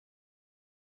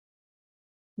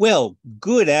Well,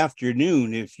 good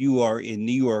afternoon if you are in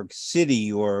New York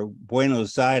City or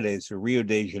Buenos Aires or Rio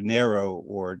de Janeiro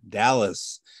or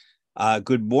Dallas.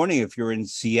 Good morning if you're in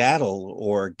Seattle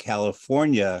or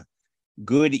California.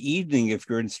 Good evening if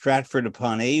you're in Stratford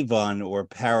upon Avon or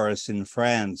Paris in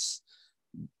France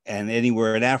and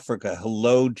anywhere in Africa.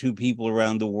 Hello to people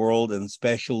around the world and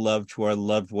special love to our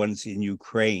loved ones in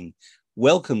Ukraine.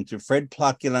 Welcome to Fred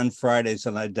Plotkin on Fridays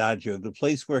on Adagio, the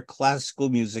place where classical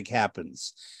music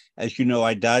happens. As you know,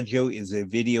 Adagio is a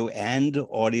video and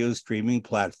audio streaming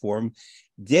platform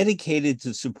dedicated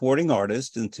to supporting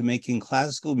artists and to making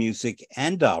classical music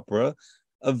and opera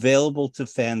available to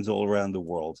fans all around the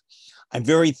world. I'm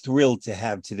very thrilled to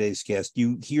have today's guest.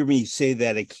 You hear me say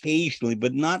that occasionally,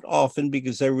 but not often,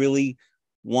 because I really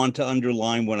want to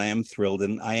underline when I am thrilled.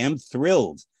 And I am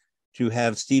thrilled to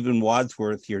have Stephen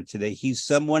Wadsworth here today. He's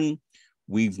someone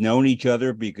we've known each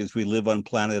other because we live on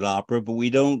Planet Opera, but we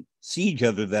don't see each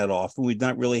other that often. We've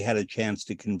not really had a chance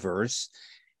to converse.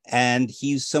 And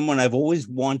he's someone I've always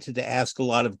wanted to ask a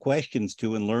lot of questions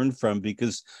to and learn from,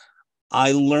 because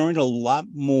I learned a lot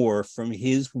more from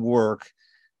his work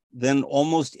than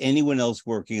almost anyone else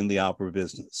working in the opera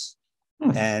business.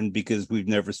 And because we've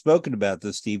never spoken about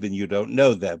this, Stephen, you don't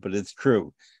know that, but it's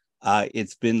true.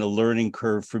 It's been a learning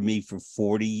curve for me for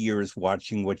 40 years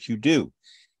watching what you do.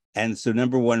 And so,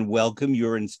 number one, welcome.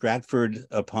 You're in Stratford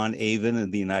upon Avon in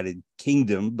the United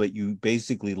Kingdom, but you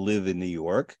basically live in New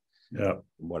York. Yeah.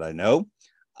 From what I know.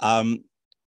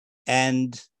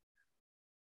 And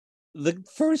the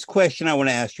first question I want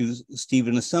to ask you,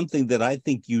 Stephen, is something that I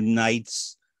think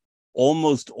unites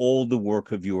almost all the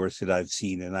work of yours that I've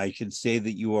seen. And I should say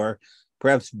that you are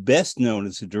perhaps best known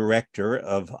as a director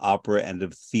of opera and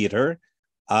of theater,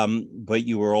 but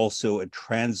you are also a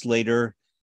translator,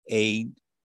 a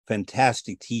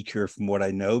fantastic teacher from what I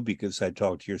know, because I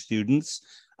talk to your students.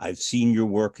 I've seen your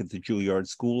work at the Juilliard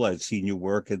School. I've seen your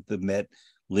work at the Met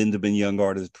Lindemann Young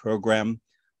Artist Program.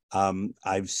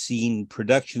 I've seen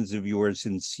productions of yours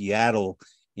in Seattle,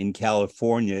 in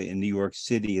California, in New York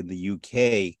City, in the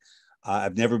UK.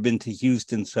 I've never been to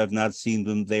Houston, so I've not seen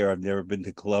them there. I've never been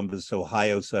to Columbus,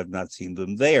 Ohio, so I've not seen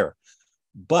them there.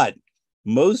 But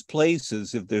most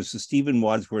places, if there's a Stephen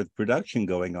Wadsworth production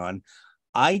going on,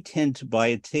 I tend to buy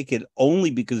a ticket only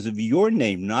because of your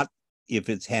name, not if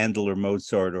it's Handel or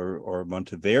Mozart or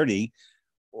Monteverdi,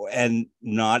 and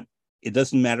not, it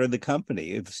doesn't matter the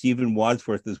company. If Stephen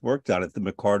Wadsworth has worked on it, the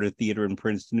McCarter Theater in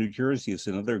Princeton, New Jersey is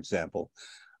another example.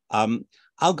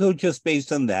 I'll go just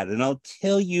based on that, and I'll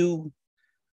tell you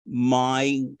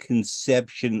my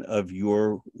conception of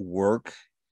your work,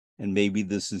 and maybe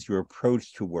this is your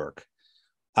approach to work,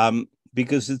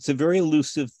 because it's a very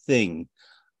elusive thing.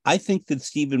 I think that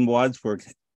Stephen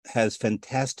Wadsworth has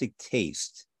fantastic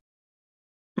taste,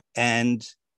 and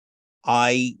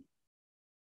I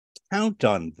count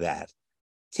on that.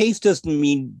 Taste doesn't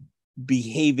mean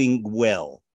behaving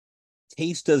well.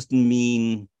 Taste doesn't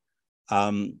mean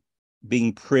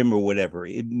being prim or whatever.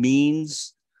 It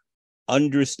means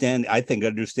understanding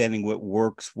what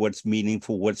works, what's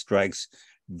meaningful, what strikes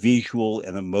visual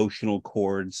and emotional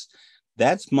chords.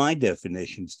 That's my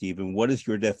definition, Stephen. What is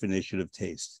your definition of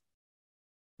taste?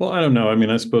 Well, I don't know. I mean,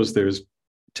 I suppose there's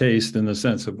taste in the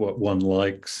sense of what one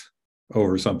likes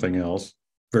over something else,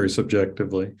 very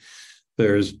subjectively.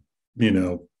 There's,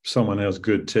 someone has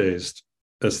good taste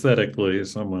aesthetically,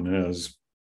 someone has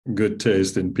good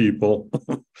taste in people.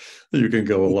 You can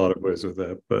go a lot of ways with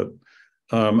that, but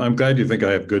I'm glad you think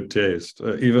I have good taste,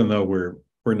 even though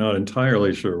we're not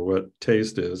entirely sure what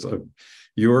taste is.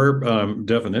 Your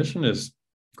definition is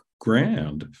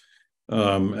grand,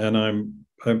 and I'm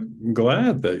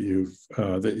glad that you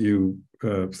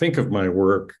think of my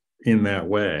work in that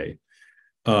way.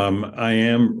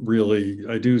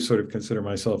 I do sort of consider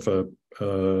myself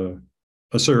a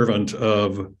servant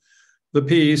of the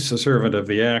piece, a servant of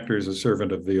the actors, a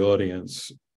servant of the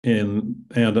audience, I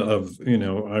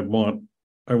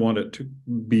want it to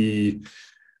be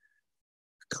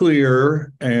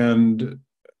clear, and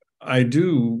I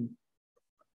do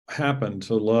happen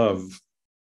to love,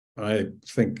 I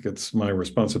think it's my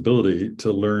responsibility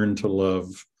to learn to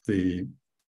love the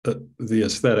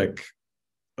aesthetic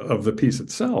of the piece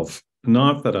itself.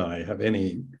 Not that I have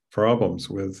any problems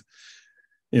with,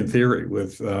 in theory,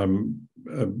 with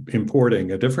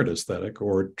importing a different aesthetic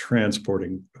or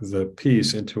transporting the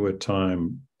piece into a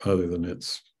time other than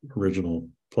its original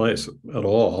place at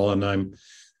all. And I'm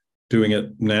doing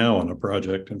it now on a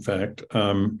project, in fact,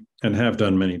 and have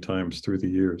done many times through the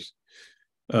years.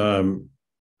 But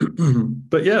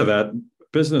yeah, that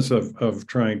business of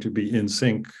trying to be in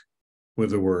sync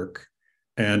with the work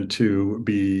and to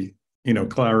be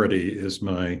clarity is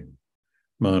my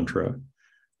mantra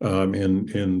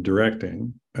in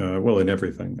directing, well, in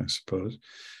everything, I suppose,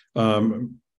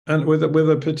 and with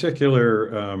a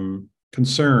particular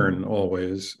concern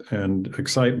always and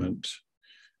excitement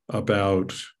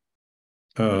about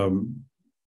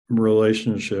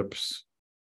relationships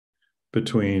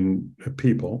between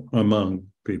people, among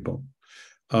people,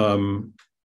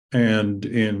 and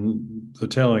in the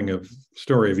telling of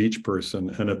story of each person,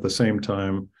 and at the same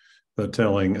time, the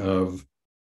telling of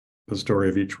the story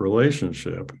of each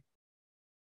relationship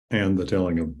and the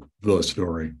telling of the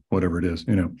story, whatever it is,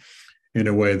 in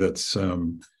a way that's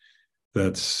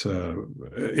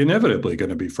inevitably going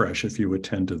to be fresh if you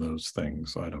attend to those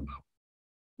things. I don't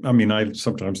know. I mean, I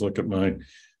sometimes look at my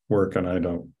work and I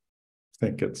don't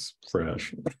think it's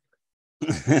fresh.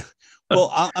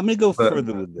 Well, I'm going to go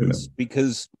further with this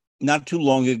because not too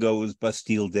long ago was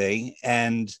Bastille Day,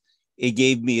 and it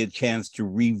gave me a chance to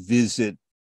revisit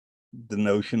the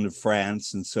notion of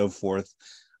France and so forth.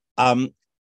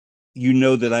 You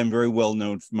know that I'm very well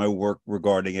known for my work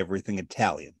regarding everything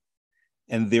Italian,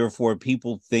 and therefore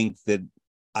people think that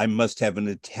I must have an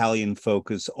Italian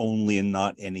focus only and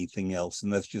not anything else,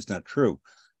 and that's just not true.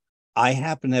 I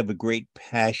happen to have a great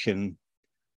passion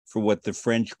for what the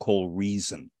French call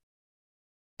reason.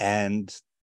 And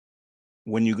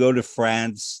when you go to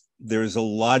France, there's a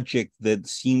logic that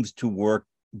seems to work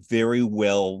very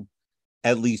well,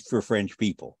 at least for French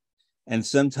people. And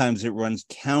sometimes it runs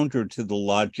counter to the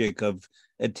logic of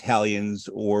Italians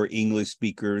or English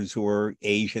speakers or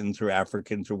Asians or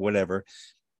Africans or whatever.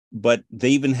 But they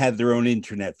even had their own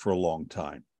internet for a long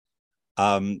time.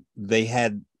 They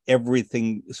had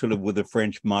everything sort of with a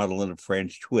French model and a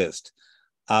French twist.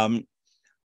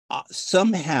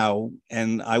 Somehow,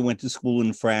 and I went to school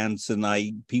in France, and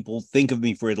people think of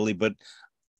me for Italy, but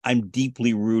I'm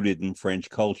deeply rooted in French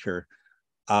culture.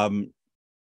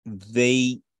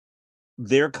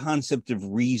 Their concept of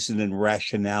reason and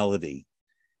rationality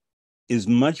is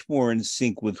much more in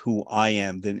sync with who I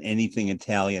am than anything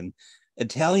Italian.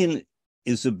 Italian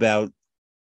is about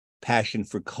passion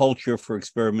for culture, for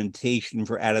experimentation,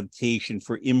 for adaptation,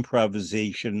 for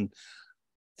improvisation,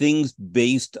 things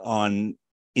based on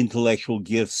intellectual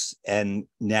gifts and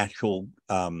natural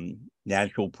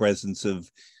presence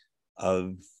of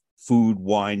food,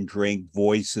 wine, drink,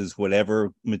 voices,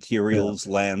 whatever materials,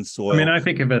 land, soil. I mean, I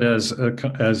think of it as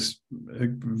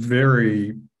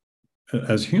very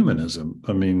as humanism.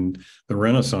 I mean, the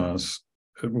Renaissance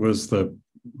was the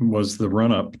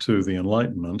run up to the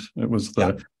Enlightenment. It was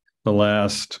the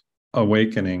last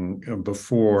awakening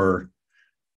before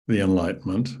the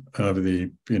Enlightenment of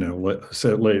the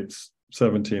late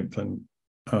 17th and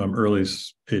early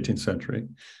 18th century,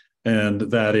 and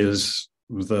that is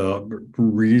the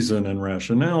reason and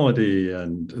rationality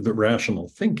and the rational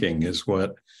thinking is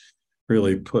what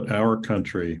really put our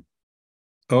country,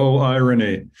 oh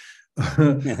irony,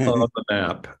 on the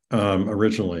map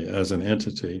originally as an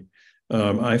entity.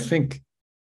 I think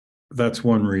that's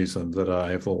one reason that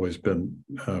I've always been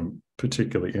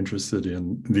particularly interested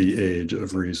in the age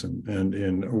of reason and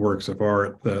in works of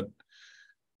art that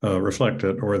reflect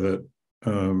it, or that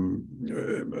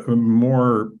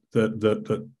more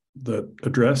that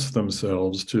address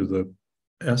themselves to the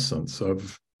essence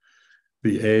of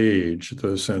the age,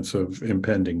 the sense of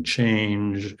impending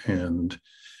change and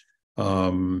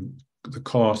the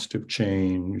cost of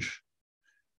change.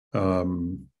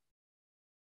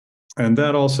 And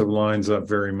that also lines up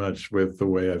very much with the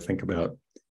way I think about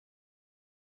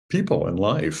people and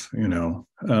life,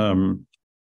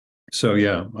 So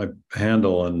yeah,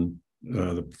 Handel and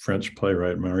the French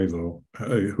playwright Marivaux,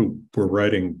 who were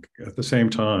writing at the same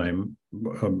time,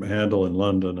 Handel in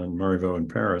London and Marivaux in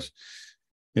Paris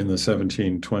in the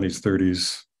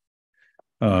 1720s,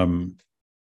 30s.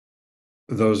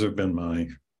 Those have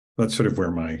been that's sort of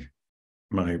where my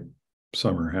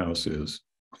summer house is.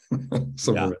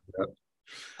 Somewhere like that.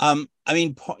 I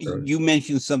mean, you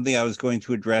mentioned something I was going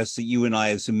to address, that you and I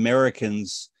as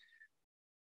Americans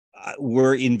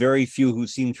we're in very few who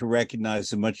seem to recognize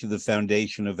that much of the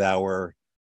foundation of our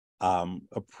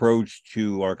approach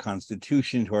to our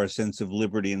Constitution, to our sense of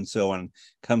liberty and so on,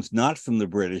 comes not from the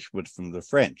British, but from the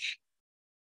French.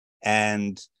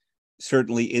 And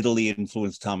certainly Italy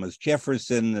influenced Thomas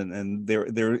Jefferson, and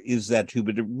there is that too,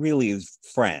 but it really is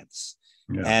France.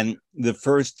 Yeah. And the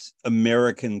first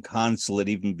American consulate,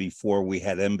 even before we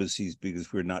had embassies,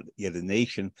 because we're not yet a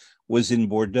nation, was in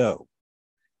Bordeaux.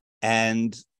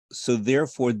 And so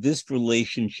therefore, this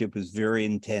relationship is very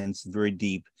intense, very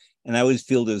deep. And I always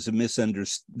feel there's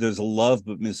a love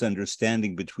but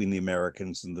misunderstanding between the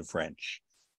Americans and the French.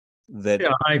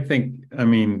 I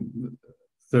mean,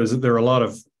 there are a lot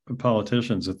of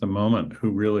politicians at the moment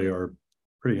who really are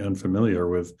pretty unfamiliar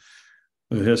with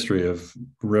the history of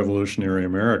revolutionary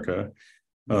America.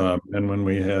 And when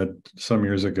we had some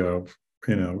years ago,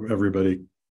 everybody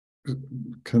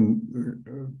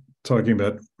talking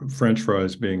about French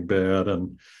fries being bad,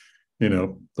 and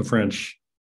the French,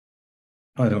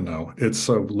 I don't know, it's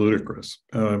so ludicrous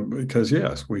because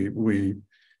yes, we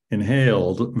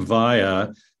inhaled via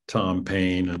Tom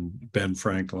Paine and Ben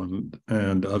Franklin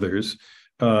and others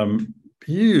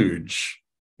huge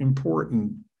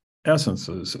important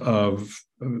essences of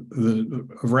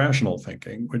rational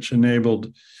thinking, which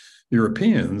enabled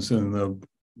Europeans in the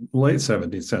late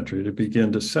 17th century to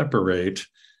begin to separate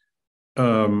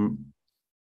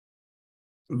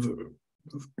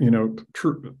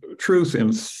truth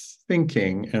in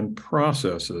thinking and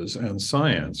processes and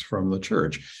science from the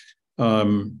church,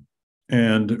 and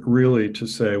really to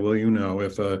say, well,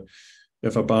 if a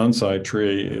bonsai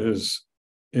tree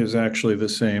is actually the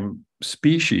same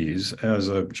species as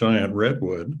a giant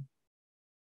redwood,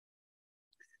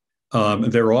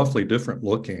 they're awfully different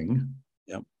looking.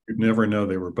 Yep. You'd never know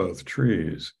they were both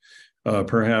trees.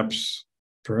 Perhaps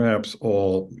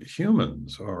all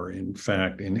humans are in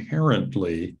fact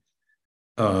inherently,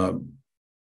 we're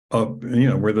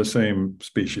the same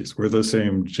species, we're the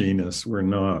same genus, we're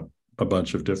not a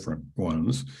bunch of different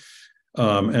ones.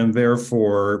 And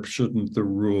therefore, shouldn't the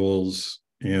rules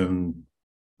in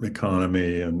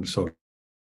economy and so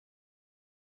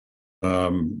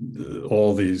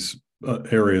all these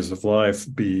areas of life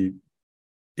be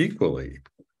equally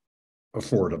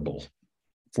affordable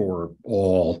for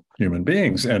all human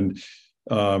beings? And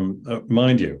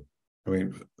mind you, I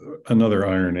mean, another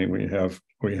irony, we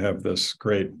have this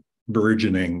great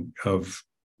burgeoning of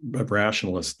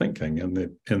rationalist thinking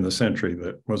in the century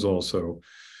that was also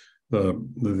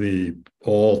the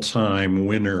all-time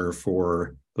winner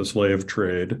for the slave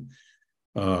trade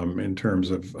in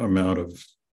terms of amount of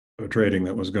trading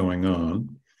that was going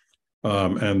on.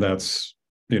 And that's,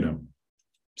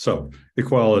 so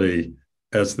equality,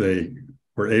 as they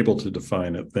were able to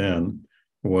define it then,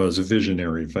 was a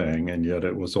visionary thing, and yet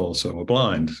it was also a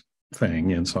blind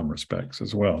thing in some respects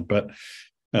as well.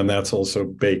 And that's also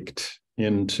baked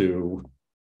into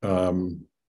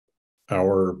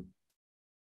our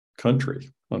country,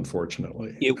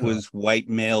 unfortunately. It was white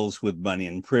males with money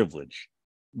and privilege,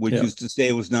 which is to say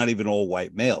it was not even all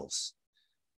white males.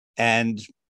 And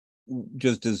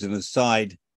just as an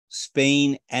aside,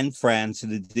 Spain and France,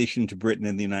 in addition to Britain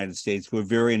and the United States, were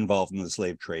very involved in the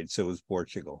slave trade. So was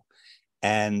Portugal.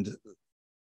 And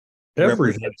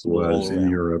everyone was in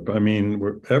Europe. I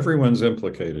mean, everyone's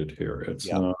implicated here. It's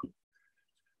not.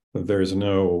 There's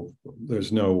no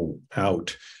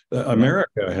out.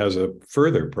 America has a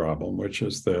further problem, which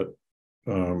is that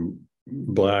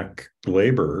Black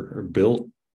labor built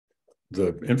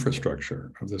the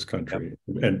infrastructure of this country,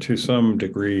 and to some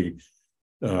degree,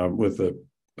 with the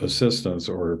assistance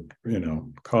or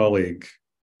Asian colleagues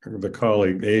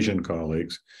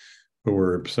who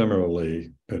were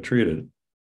similarly treated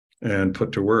and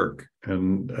put to work,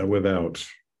 and without,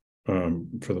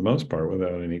 for the most part,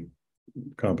 without any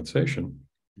compensation.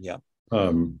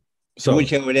 To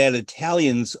which I would add,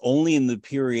 Italians only in the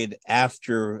period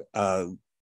after the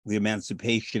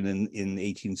emancipation in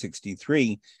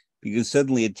 1863, because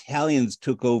suddenly Italians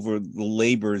took over the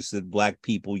labors that Black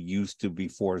people used to be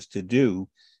forced to do,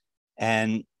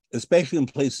 and especially in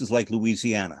places like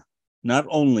Louisiana. Not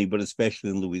only, but especially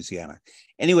in Louisiana.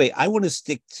 Anyway, I want to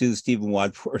stick to Stephen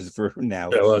Wadsworth for now.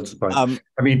 Yeah, well, that's fine.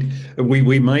 I mean,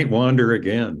 we might wander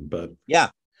again, but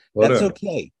whatever. That's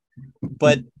okay.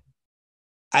 But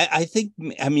I think,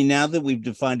 now that we've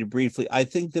defined it briefly, I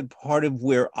think that part of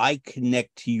where I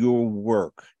connect to your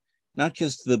work, not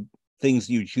just the things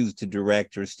you choose to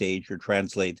direct or stage or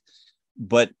translate,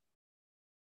 but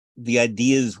the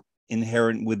ideas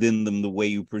inherent within them, the way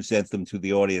you present them to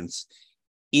the audience,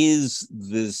 is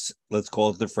this, let's call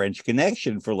it the French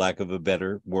connection, for lack of a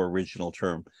better, more original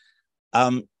term.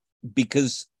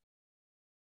 Because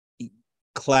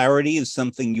clarity is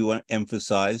something you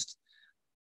emphasized,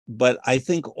 but I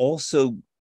think also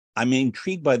I'm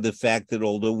intrigued by the fact that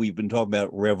although we've been talking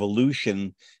about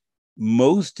revolution,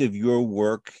 most of your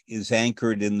work is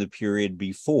anchored in the period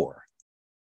before,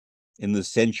 in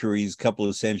the couple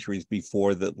of centuries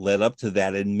before that led up to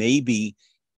that. And maybe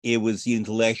it was the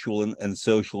intellectual and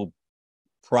social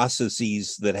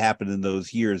processes that happened in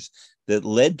those years that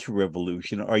led to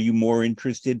revolution. Are you more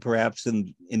interested perhaps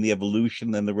in the evolution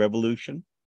than the revolution?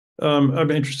 I'm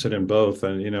interested in both.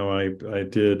 And, I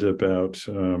did about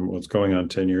what's going on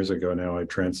 10 years ago now, I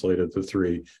translated the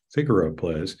 3 Figaro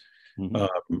plays,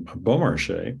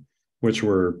 Beaumarchais. which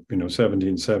were,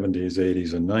 1770s,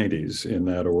 80s, and 90s in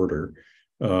that order.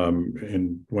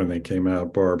 And when they came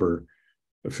out, Barber,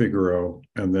 Figaro,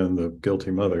 and then The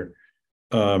Guilty Mother.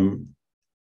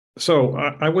 So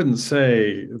I wouldn't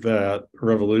say that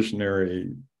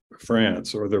revolutionary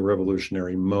France or the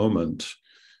revolutionary moment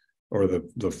or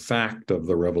the fact of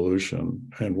the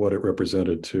revolution and what it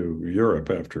represented to Europe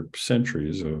after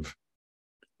centuries of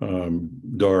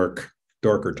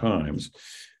darker times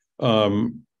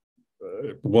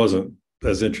wasn't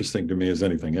as interesting to me as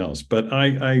anything else. But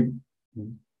I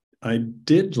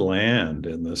did land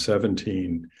in the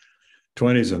 1720s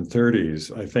and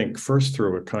 30s, I think, first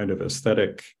through a kind of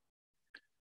aesthetic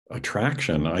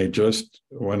attraction.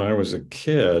 When I was a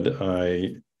kid,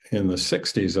 in the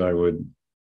 60s,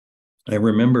 I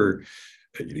remember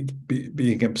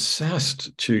being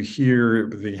obsessed to hear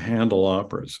the Handel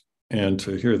operas and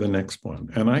to hear the next one.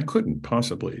 And I couldn't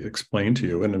possibly explain to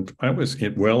you, and I was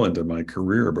well into my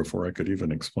career before I could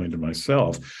even explain to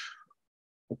myself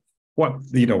what,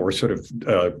 or sort of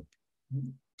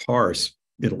parse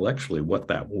intellectually what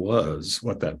that was,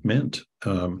 what that meant.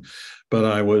 But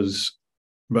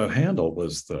Handel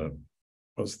was the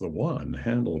one.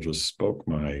 Handel just spoke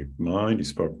my mind. He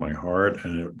spoke my heart,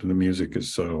 and the music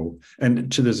is so. And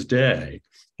to this day,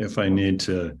 if I need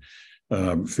to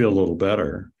feel a little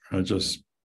better, I just,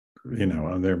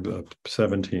 on there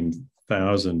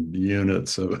 17,000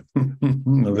 units of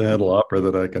Handel opera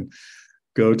that I can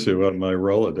go to on my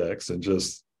Rolodex and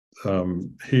just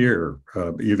hear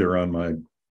either on my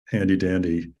handy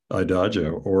dandy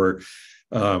Adagio or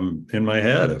in my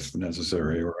head if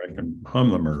necessary, or I can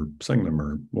hum them or sing them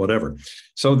or whatever.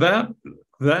 So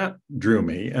that drew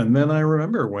me. And then I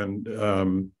remember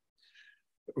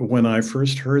when I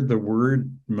first heard the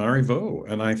word Marivaux,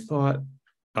 and I thought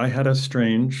I had a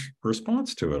strange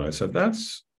response to it. I said,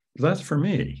 that's for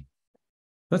me.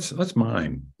 That's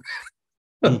mine.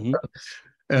 Mm-hmm.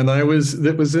 And it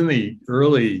was in the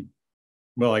early,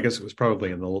 well, I guess it was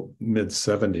probably in the mid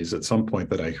 70s at some point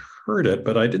that I heard it,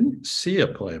 but I didn't see a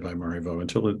play by Marivaux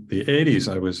until the 80s.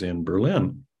 I was in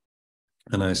Berlin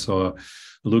and I saw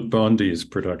Luc Bondy's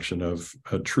production of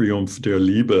Triomphe der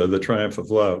Liebe, The Triumph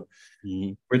of Love,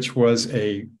 which was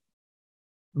a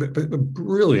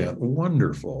brilliant,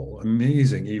 wonderful,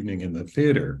 amazing evening in the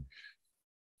theater,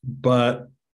 but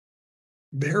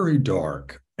very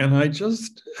dark. And I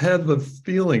just had the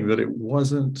feeling that it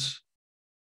wasn't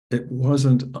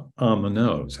on the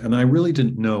nose. And I really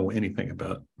didn't know anything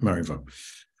about Marivaux.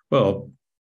 Well,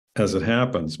 as it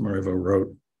happens, Marivaux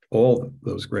wrote all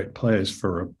those great plays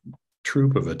for a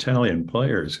troupe of Italian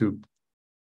players who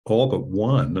all but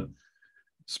one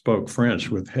spoke French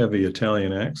with heavy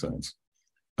Italian accents.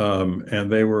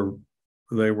 And they were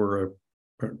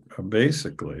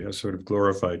basically a sort of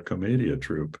glorified commedia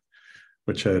troupe,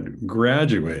 which had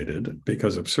graduated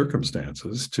because of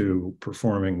circumstances to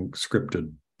performing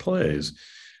scripted plays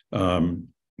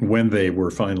when they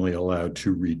were finally allowed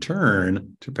to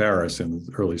return to Paris in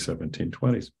the early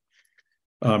 1720s.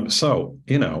 So,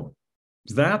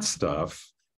 that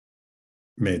stuff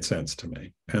made sense to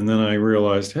me. And then I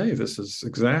realized, hey, this is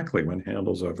exactly when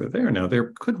Handel's over there. Now,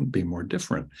 there couldn't be more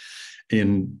different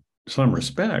in some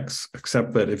respects,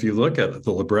 except that if you look at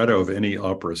the libretto of any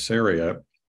opera seria,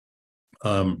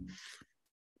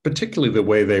 particularly the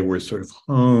way they were sort of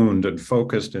honed and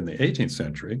focused in the 18th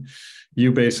century,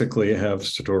 you basically have a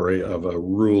story of a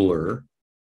ruler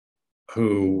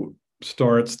who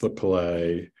starts the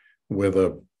play with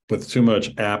too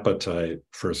much appetite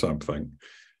for something,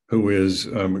 who is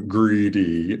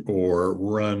greedy or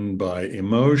run by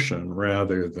emotion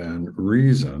rather than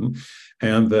reason,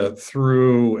 and that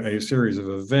through a series of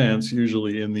events,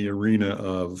 usually in the arena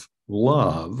of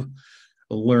love,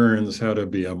 learns how to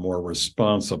be a more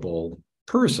responsible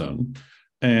person,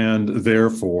 and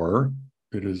therefore,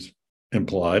 it is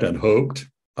implied and hoped,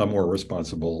 a more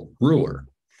responsible ruler.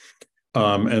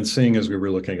 And seeing as we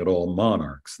were looking at all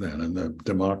monarchs then, and the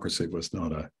democracy was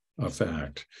not a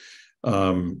fact,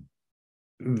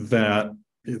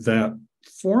 that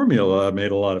formula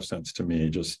made a lot of sense to me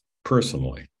just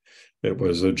personally. It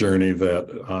was a journey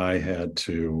that I had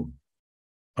to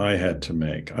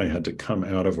make. I had to come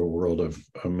out of a world of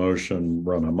emotion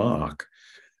run amok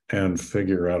and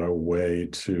figure out a way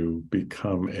to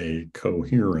become a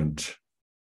coherent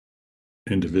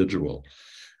individual.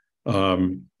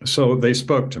 So they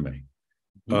spoke to me.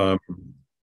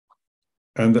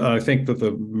 And I think that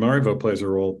the Marivaux plays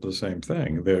are all the same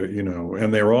thing.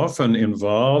 And they often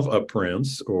involve a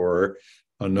prince or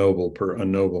a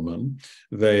nobleman.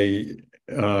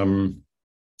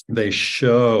 They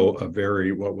show a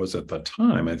very, what was at the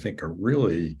time, I think, a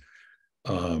really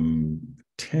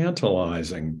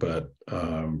tantalizing but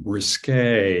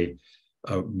risque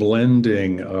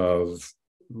blending of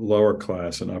lower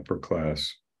class and upper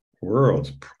class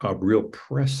worlds, a real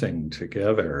pressing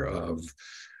together of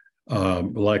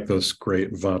like those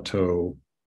great Watteau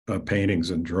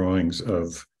paintings and drawings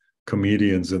of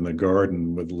comedians in the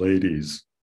garden with ladies.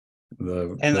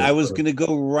 And I was going to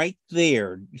go right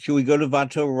there. Should we go to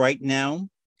Watteau right now?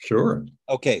 Sure.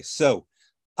 Okay, so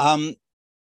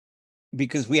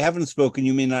because we haven't spoken,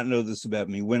 you may not know this about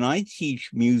me. When I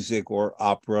teach music or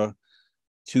opera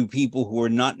to people who are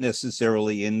not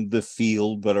necessarily in the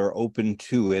field but are open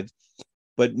to it,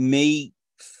 but may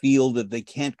feel that they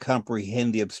can't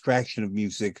comprehend the abstraction of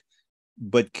music,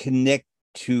 but connect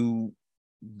to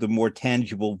the more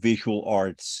tangible visual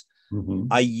arts,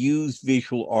 I use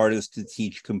visual artists to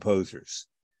teach composers.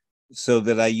 So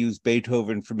that I use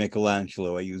Beethoven for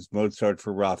Michelangelo, I use Mozart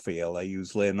for Raphael, I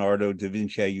use Leonardo da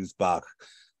Vinci, I use Bach,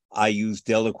 I use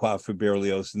Delacroix for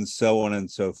Berlioz, and so on and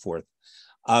so forth.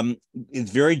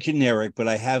 It's very generic, but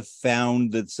I have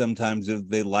found that sometimes if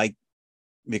they like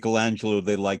Michelangelo,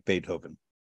 they like Beethoven,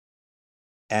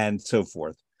 and so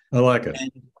forth. I like it.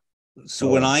 And so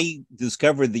when I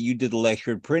discovered that you did a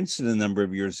lecture at Princeton a number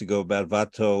of years ago about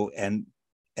Watteau and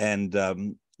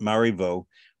Marivaux,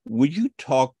 would you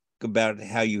talk about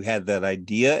how you had that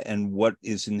idea and what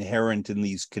is inherent in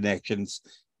these connections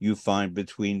you find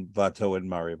between Watteau and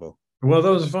Marivaux? Well,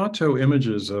 those Watteau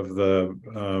images of the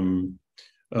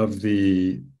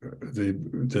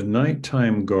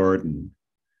nighttime garden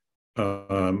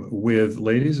with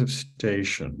ladies of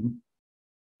station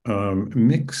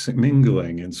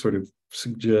mingling in sort of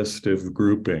suggestive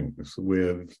groupings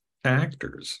with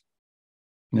actors.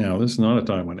 Now, this is not a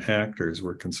time when actors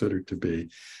were considered to be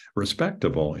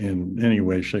respectable in any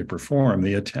way, shape, or form.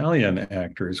 The Italian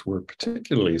actors were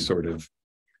particularly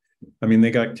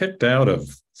they got kicked out of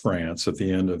France at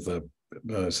the end of the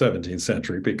 17th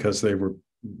century because they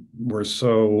were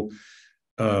so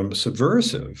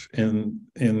subversive in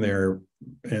their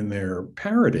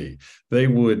parody. They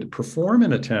would perform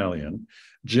in Italian,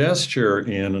 gesture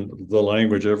in the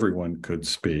language everyone could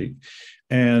speak,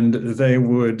 and they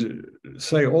would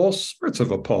say all sorts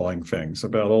of appalling things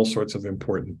about all sorts of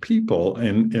important people,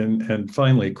 and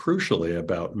finally, crucially,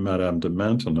 about Madame de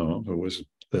Maintenon, who was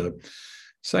the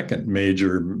second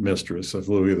major mistress of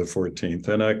Louis XIV,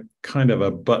 and a kind of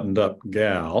a buttoned-up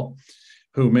gal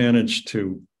who managed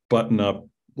to button up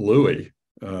Louis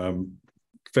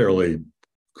fairly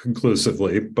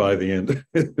conclusively by the end of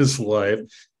his life.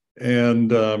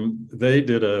 And they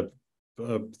did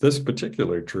this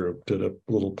particular troupe did a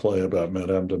little play about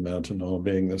Madame de Maintenon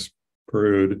being this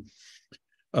prude,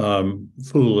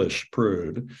 foolish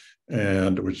prude,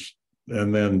 and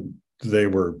then they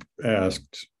were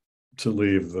asked to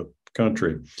leave the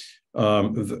country.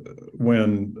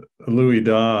 When Louis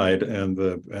died and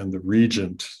the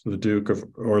regent, the Duke of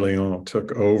Orleans,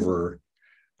 took over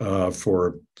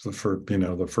for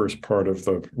the first part of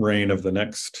the reign of the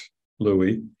next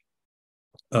Louis,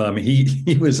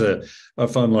 he was a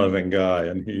fun-loving guy,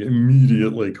 and he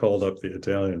immediately called up the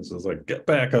Italians. It was like, get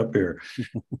back up here.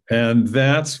 And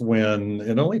that's when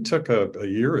it only took a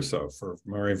year or so for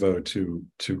Marivaux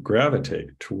to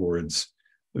gravitate towards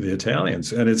the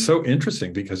Italians. And it's so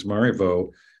interesting because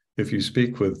Marivaux, if you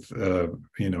speak with a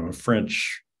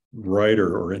French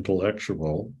writer or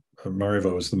intellectual,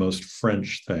 Marivaux is the most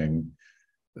French thing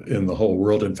in the whole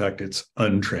world. In fact, it's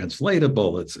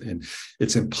untranslatable.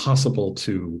 It's impossible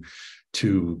to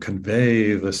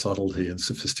convey the subtlety and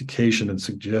sophistication and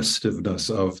suggestiveness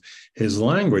of his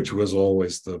language was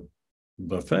always the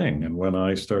thing. And when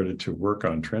I started to work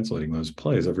on translating those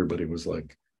plays, everybody was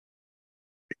like,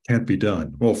 it can't be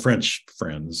done. Well, French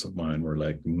friends of mine were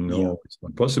like, no, it's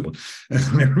not possible.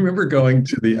 And I remember going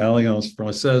to the Alliance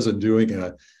Française and doing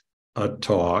a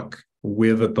talk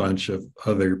with a bunch of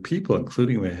other people,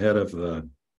 including the head of the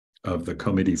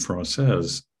Comédie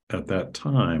Française at that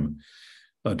time,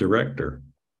 a director.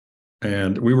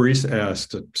 And we were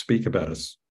asked to speak about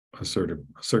a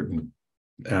certain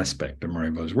aspect of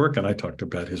Marivaux's work. And I talked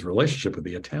about his relationship with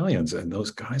the Italians, and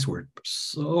those guys were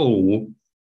so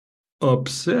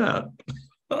upset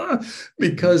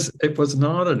because it was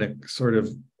not a sort of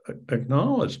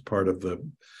acknowledged part of the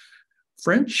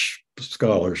French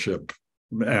scholarship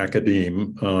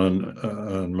academe on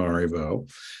Marivaux.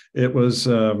 It was,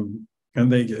 and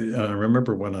they. I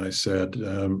remember when I said,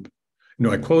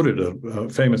 I quoted a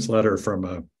famous letter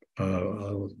from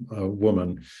a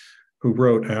woman who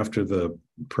wrote after the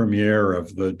premiere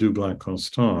of the Doublin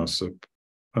Constance,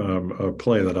 a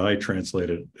play that I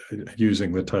translated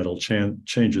using the title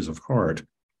Changes of Heart.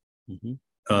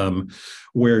 um,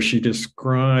 where she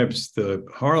describes the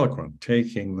Harlequin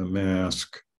taking the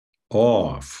mask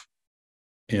off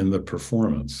in the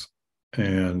performance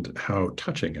and how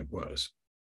touching it was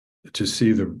to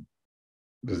see the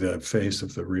face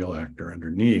of the real actor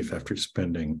underneath after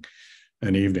spending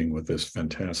an evening with this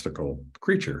fantastical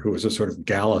creature who was a sort of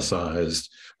Gallicized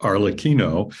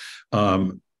Arlecchino,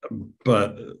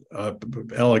 but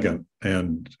elegant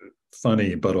and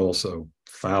funny, but also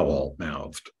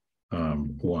foul-mouthed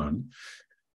one.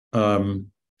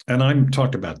 And I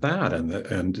talked about that,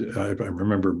 and I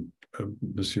remember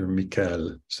Monsieur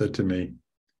Michel said to me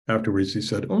afterwards, he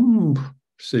said,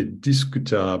 c'est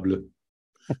discutable.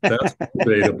 That's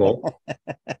debatable.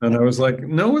 And I was like,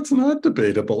 no, it's not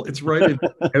debatable. It's right in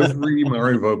every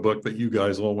Marivaux book that you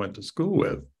guys all went to school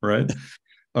with, right?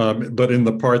 But in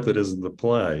the part that isn't the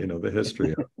play, the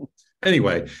history of it.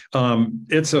 Anyway,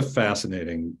 it's a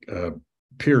fascinating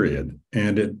period,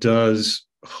 and it does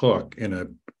hook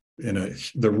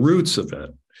the roots of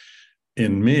it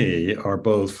in me are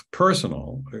both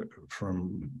personal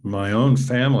from my own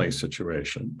family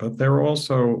situation, but they're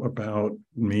also about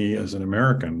me as an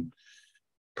American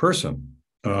person,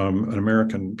 an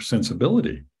American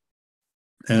sensibility.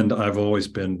 And I've always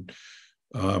been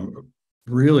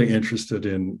really interested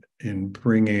in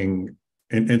bringing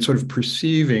and sort of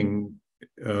perceiving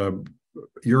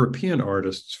European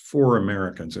artists for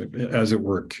Americans, as it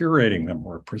were, curating them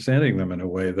or presenting them in a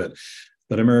way that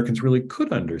Americans really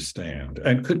could understand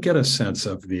and could get a sense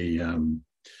of the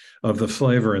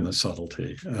flavor and the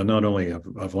subtlety, not only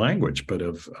of language, but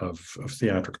of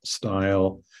theatrical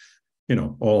style,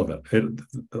 all of it.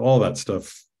 All that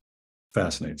stuff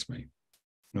fascinates me.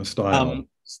 Style,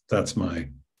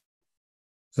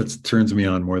 that turns me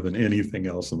on more than anything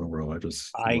else in the world.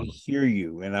 I hear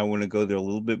you, and I want to go there a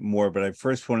little bit more, but I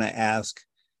first want to ask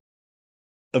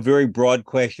a very broad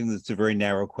question that's a very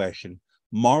narrow question.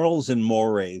 Morals and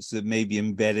mores that may be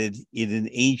embedded in an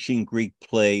ancient Greek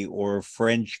play or a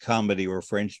French comedy or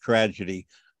French tragedy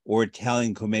or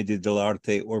Italian commedia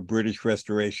dell'arte or British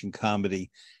Restoration comedy,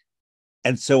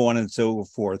 and so on and so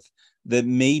forth, that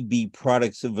may be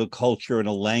products of a culture and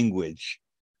a language.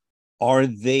 Are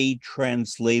they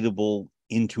translatable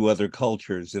into other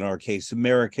cultures? In our case,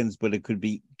 Americans, but it could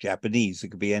be Japanese, it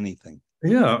could be anything.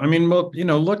 Yeah, I mean, well,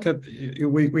 look at,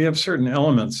 we have certain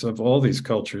elements of all these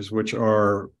cultures which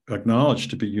are acknowledged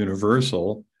to be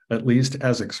universal, at least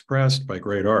as expressed by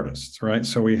great artists, right?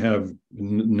 So we have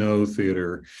No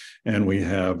theater, and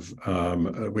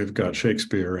we've got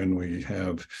Shakespeare, and we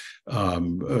have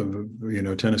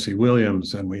Tennessee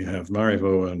Williams, and we have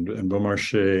Marivaux and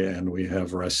Beaumarchais, and we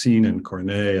have Racine and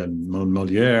Corneille and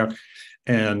Molière,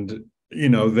 and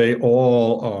they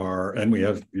all are, and we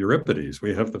have Euripides.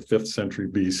 We have the 5th century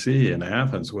BC in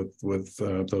Athens with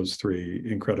those three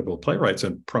incredible playwrights,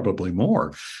 and probably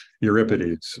more.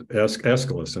 Euripides,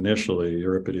 Aeschylus initially,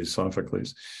 Euripides,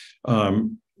 Sophocles,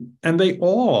 and they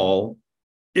all,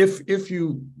 if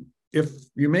you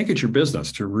make it your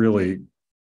business to really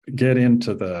get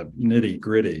into the nitty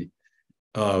gritty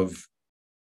of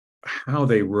how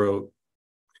they wrote,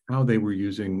 how they were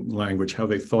using language, how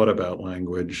they thought about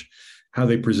language, how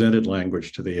they presented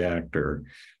language to the actor,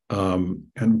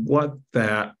 and what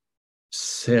that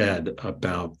said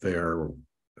about their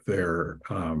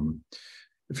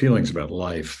feelings about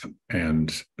life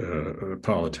and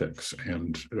politics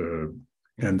and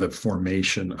the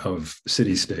formation of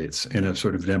city-states in a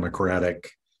sort of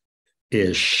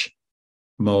democratic-ish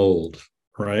mold,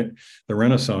 right? The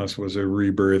Renaissance was a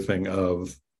rebirthing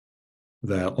of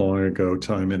that long ago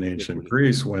time in ancient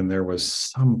Greece, when there was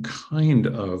some kind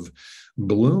of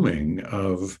blooming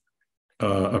of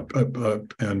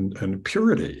and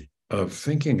purity of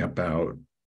thinking about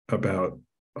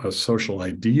a social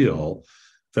ideal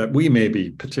that we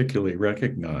maybe particularly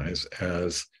recognize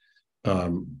as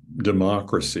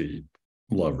democracy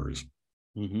lovers.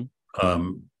 Mm-hmm.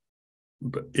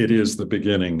 But it is the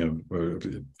beginning of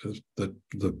the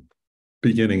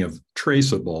beginning of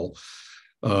traceable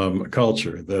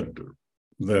culture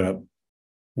that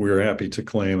we're happy to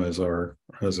claim as our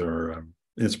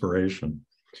inspiration.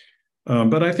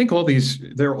 But I think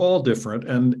they're all different,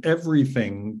 and every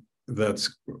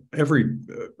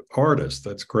artist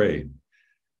that's great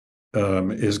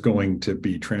is going to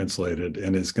be translated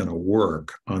and is going to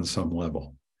work on some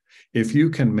level. If you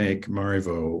can make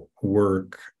Marivaux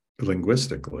work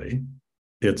linguistically,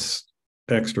 it's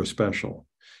extra special.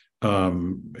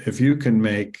 If you can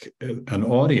make an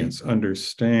audience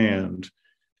understand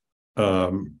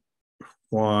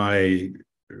why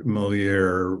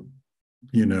Molière,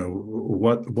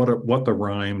 what the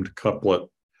rhymed couplet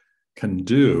can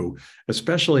do,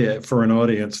 especially for an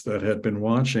audience that had been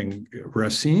watching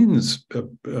Racine's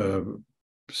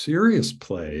serious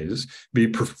plays be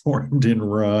performed in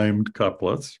rhymed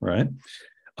couplets, right?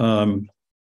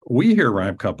 We hear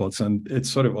rhymed couplets, and it's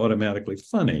sort of automatically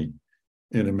funny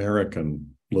in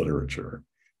American literature.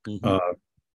 Mm-hmm.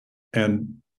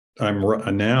 And I'm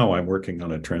working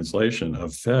on a translation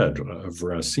of Phèdre of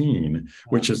Racine,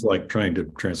 which is like trying to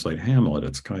translate Hamlet.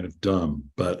 It's kind of dumb,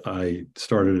 but I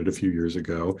started it a few years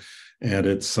ago, and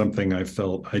it's something I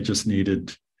felt I just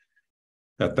needed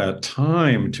at that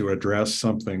time to address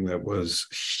something that was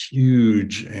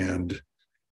huge and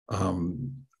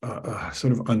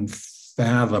sort of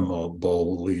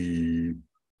unfathomably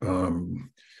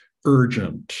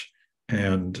urgent,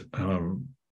 and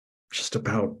just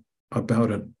about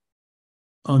an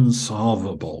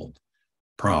unsolvable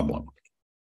problem,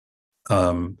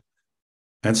 and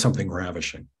something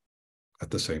ravishing at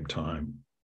the same time.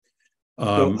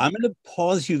 So I'm going to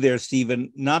pause you there,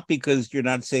 Stephen, not because you're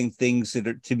not saying things that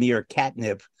are, to me, are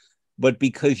catnip, but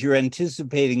because you're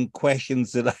anticipating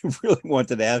questions that I really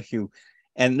wanted to ask you.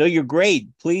 And no, you're great.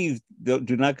 Please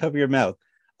do not cover your mouth.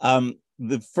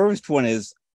 The first one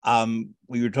is,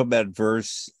 we were talking about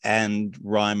verse and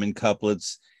rhyme and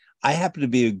couplets. I happen to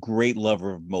be a great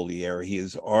lover of Molière. He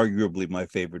is arguably my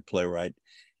favorite playwright.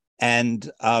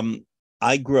 And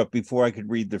I grew up, before I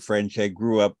could read the French, I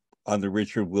grew up on the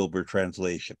Richard Wilbur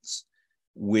translations,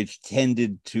 which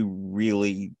tended to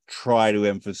really try to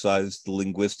emphasize the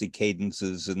linguistic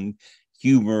cadences and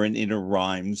humor and inner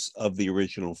rhymes of the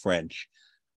original French.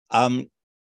 To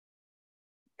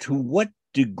what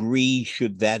degree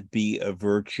should that be a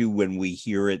virtue when we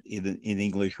hear it in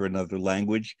English or another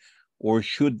language? Or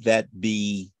should that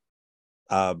be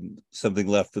something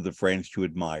left for the French to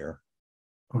admire?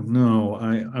 Oh, no,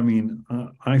 I mean,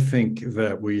 I think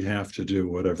that we have to do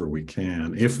whatever we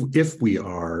can. If we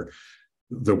are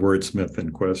the wordsmith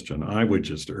in question, I would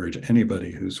just urge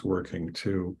anybody who's working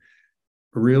to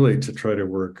really to try to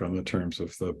work on the terms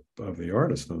of the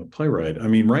artist and the playwright. I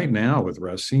mean, right now with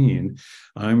Racine,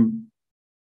 I'm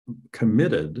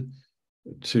committed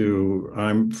to,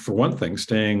 for one thing,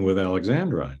 staying with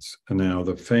Alexandrines. And now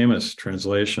the famous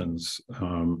translations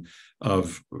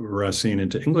of Racine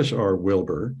into English are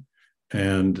Wilbur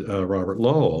and Robert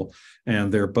Lowell.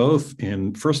 And they're both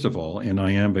first of all, in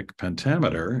iambic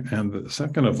pentameter. And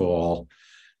second of all,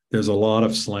 there's a lot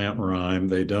of slant rhyme.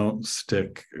 They don't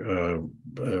stick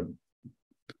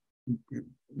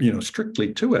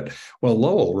strictly to it. Well,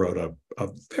 Lowell wrote a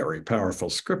very powerful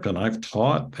script, and I've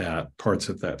taught parts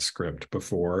of that script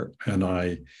before, and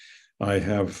I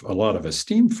have a lot of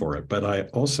esteem for it, but I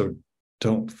also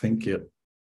don't think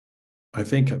I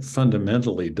think it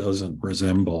fundamentally doesn't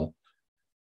resemble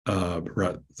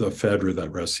the Phèdre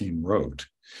that Racine wrote,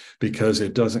 because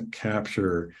it doesn't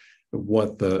capture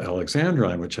what the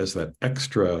Alexandrine, which has that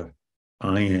extra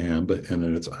iamb,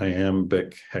 and it's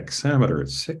iambic hexameter,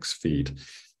 it's 6 feet,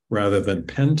 rather than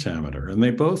pentameter. And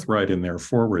they both write in their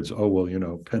forewords, oh,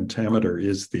 well, pentameter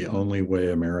is the only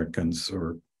way Americans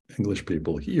or English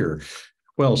people hear.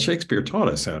 Well, Shakespeare taught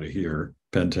us how to hear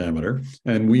pentameter,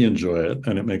 and we enjoy it,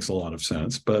 and it makes a lot of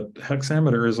sense. But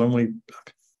hexameter is only,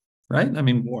 right? I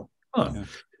mean, yeah.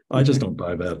 I just don't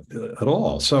buy that at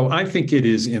all. So I think it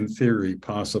is, in theory,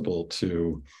 possible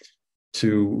to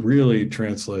really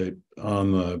translate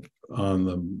on the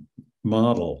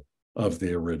model of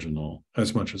the original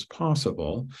as much as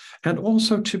possible, and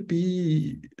also to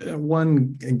be,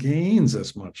 one gains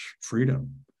as much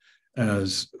freedom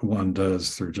as one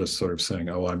does through just sort of saying,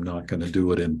 oh, I'm not going to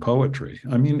do it in poetry.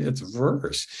 I mean, it's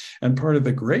verse. And part of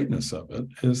the greatness of it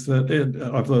is that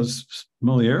of those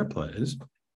Molière plays,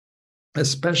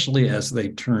 especially as they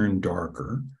turn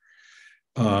darker,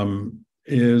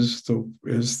 is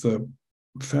the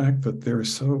fact that they're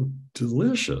so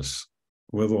delicious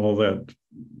with all that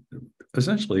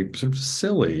essentially sort of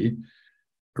silly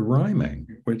rhyming,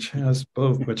 which has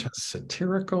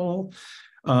satirical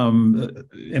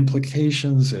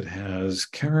implications, it has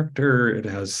character, it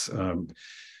has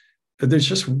there's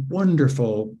just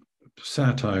wonderful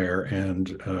satire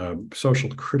and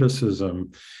social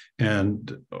criticism,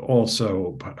 and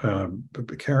also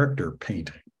character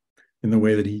painting in the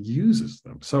way that he uses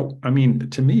them. So, I mean,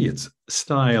 to me,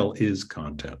 style is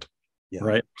content,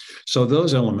 right? So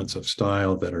those elements of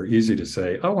style that are easy to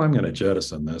say, oh, I'm going to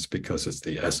jettison this because it's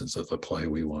the essence of the play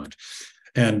we want.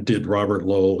 And did Robert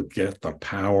Lowell get the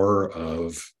power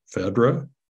of Phèdre,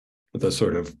 the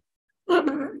sort of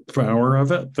power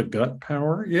of it, the gut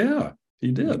power? Yeah,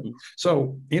 he did.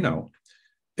 So,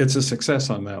 it's a success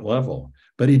on that level.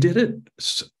 But he did it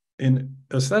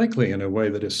aesthetically in a way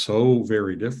that is so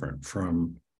very different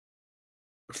from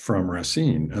from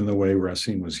Racine and the way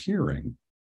Racine was hearing,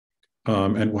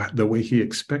 and the way he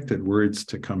expected words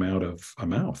to come out of a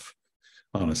mouth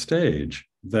on a stage,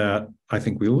 that I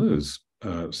think we lose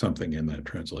something in that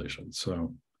translation.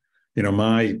 So,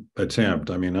 my attempt,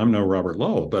 I mean, I'm no Robert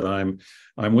Lowell, but I'm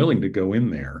willing to go in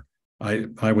there.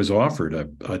 I was offered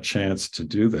a chance to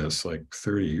do this like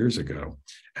 30 years ago.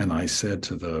 And I said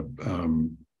to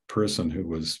the person who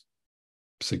was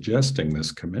suggesting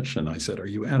this commission, I said, "Are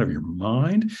you out of your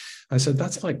mind?" I said,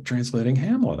 "That's like translating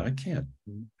Hamlet. I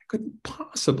couldn't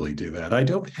possibly do that. I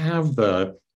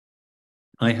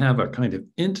have a kind of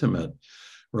intimate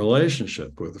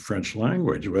relationship with the French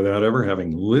language without ever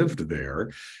having lived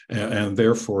there, and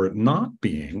therefore not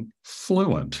being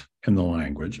fluent in the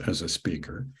language as a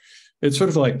speaker. It's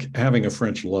sort of like having a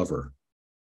French lover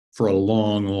for a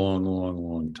long, long, long,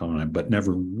 long time, but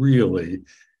never really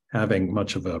having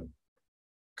much of a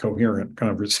coherent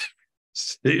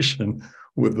conversation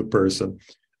with the person."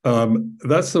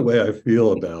 That's the way I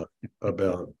feel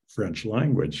about French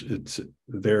language. It's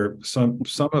there. Some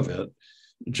of it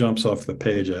jumps off the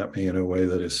page at me in a way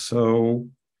that is so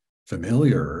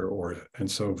familiar and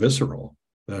so visceral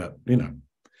that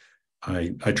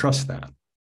I trust that.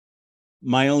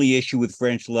 My only issue with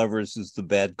French lovers is the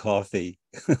bad coffee.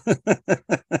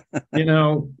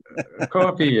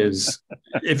 Coffee is,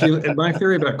 my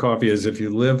theory about coffee is if you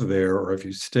live there or if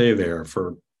you stay there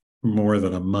for more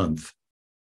than a month,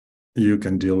 you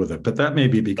can deal with it. But that may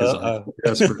be because I'm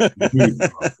desperate.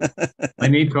 I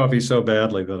need coffee so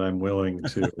badly that I'm willing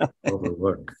to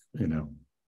overlook,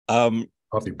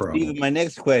 coffee problems. My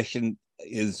next question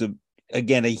is,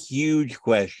 again, a huge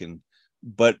question,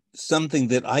 but something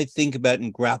that I think about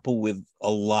and grapple with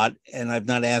a lot, and I've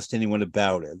not asked anyone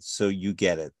about it, so you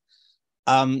get it.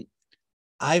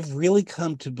 I've really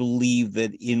come to believe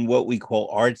that in what we call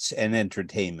arts and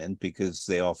entertainment, because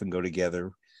they often go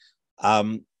together,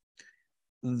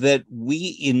 that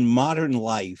we in modern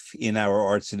life, in our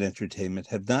arts and entertainment,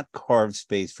 have not carved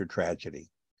space for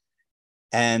tragedy.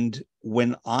 And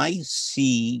when I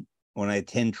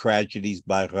attend tragedies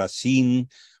by Racine,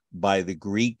 by the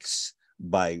Greeks,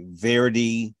 by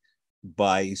Verdi,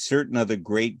 by certain other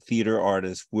great theater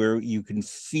artists, where you can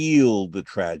feel the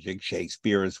tragic,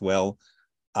 Shakespeare as well.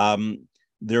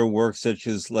 There are works such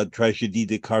as La Tragédie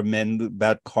de Carmen,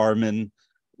 about Carmen,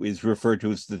 is referred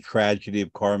to as the tragedy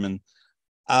of Carmen.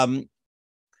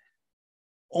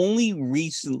 Only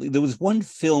recently, there was one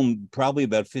film probably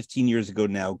about 15 years ago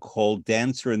now called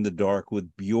Dancer in the Dark with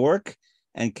Bjork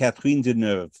and Catherine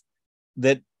Deneuve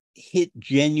that hit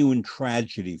genuine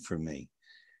tragedy for me.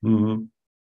 Mm-hmm.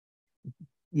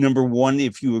 Number one,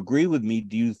 if you agree with me,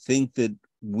 do you think that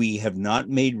we have not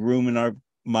made room in our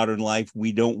modern life?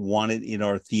 We don't want it in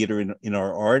our theater, in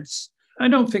our arts? I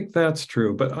don't think that's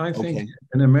true, but I think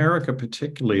in America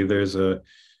particularly, there's in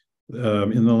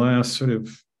the last sort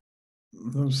of,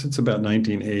 since about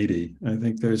 1980, I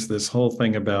think there's this whole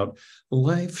thing about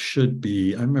life should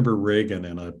be, I remember Reagan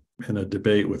in a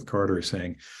debate with Carter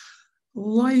saying,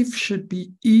 life should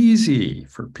be easy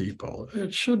for people.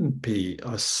 It shouldn't be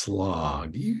a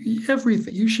slog.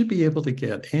 You should be able to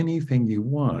get anything you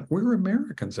want. We're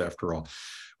Americans after all.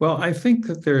 Well, I think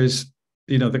that there's,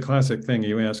 the classic thing,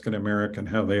 you ask an American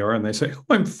how they are and they say, "Oh,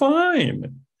 I'm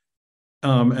fine."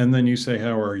 And then you say,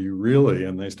 "How are you really?"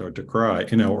 And they start to cry,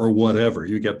 or whatever.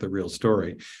 You get the real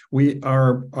story.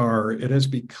 It has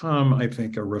become, I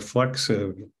think, a reflex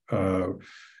to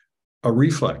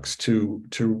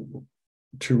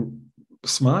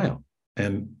smile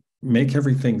and make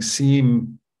everything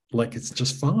seem like it's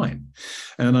just fine.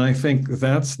 And I think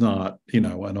that's not,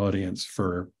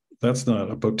 that's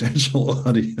not a potential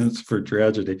audience for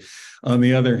tragedy. On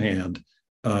the other hand,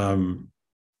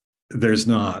 there's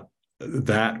not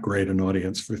that great an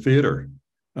audience for theater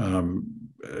in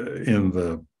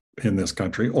this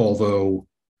country, although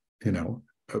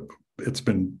it's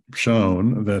been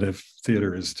shown that if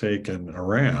theater is taken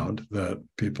around, that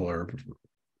people are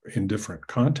in different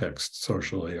contexts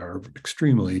socially are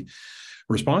extremely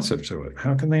responsive to it.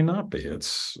 How can they not be? It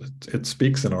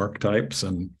speaks in archetypes,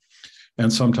 and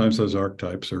sometimes those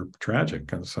archetypes are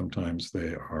tragic, and sometimes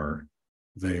they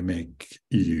make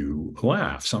you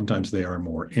laugh. Sometimes they are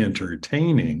more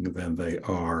entertaining than they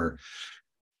are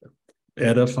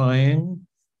edifying,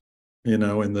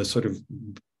 in the sort of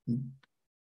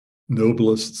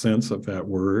noblest sense of that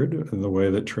word, in the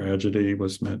way that tragedy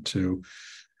was meant to,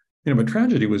 but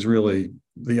tragedy was really,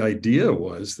 the idea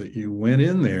was that you went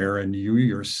in there and you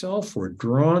yourself were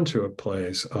drawn to a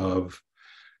place of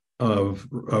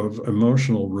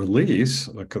emotional release,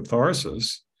 a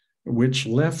catharsis, which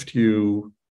left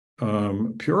you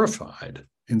purified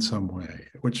in some way,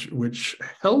 which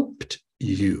helped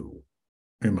you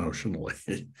emotionally.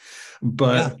 Yeah.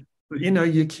 But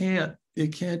you can't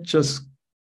just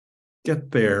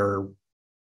get there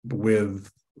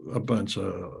with a bunch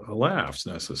of laughs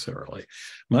necessarily.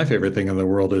 My favorite thing in the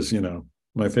world is,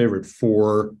 my favorite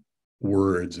four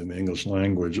words in the English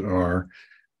language are,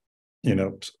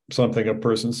 something a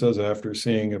person says after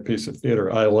seeing a piece of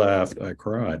theater. I laughed, I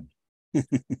cried,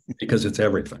 because it's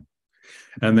everything.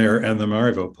 And the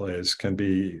Marivaux plays can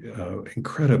be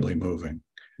incredibly moving,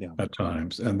 Yeah. at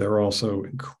times, and they're also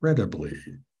incredibly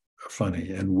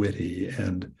funny and witty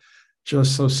and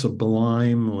just so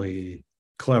sublimely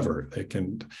clever.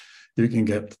 You can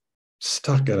get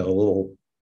stuck in a little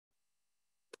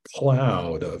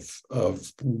cloud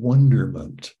of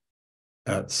wonderment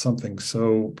at something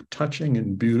so touching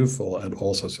and beautiful and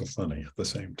also so funny at the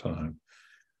same time.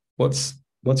 What's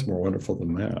more wonderful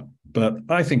than that? But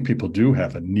I think people do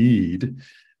have a need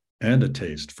and a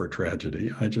taste for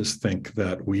tragedy. I just think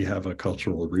that we have a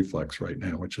cultural reflex right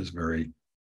now, which is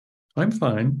I'm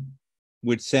fine.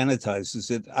 Which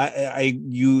sanitizes it.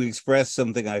 You express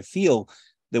something I feel,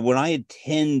 that when I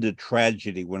attend a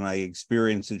tragedy, when I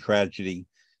experience a tragedy,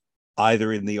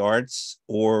 either in the arts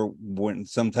or when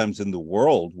sometimes in the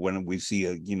world, when we see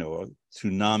a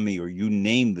tsunami, or you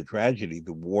name the tragedy,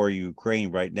 the war in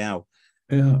Ukraine right now,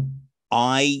 Yeah.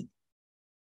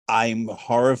 I'm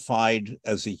horrified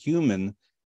as a human,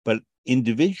 but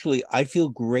individually, I feel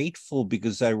grateful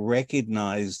because I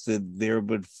recognize that there,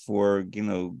 but for,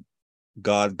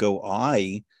 God go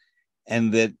I,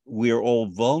 and that we're all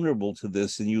vulnerable to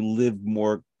this, and you live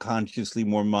more consciously,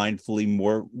 more mindfully,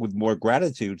 more with more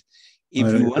gratitude if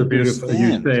you You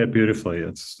understand. say it beautifully.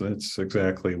 It's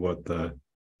exactly what the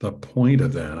point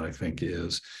of that, I think,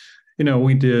 is.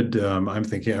 We did. I'm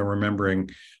remembering.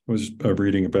 I was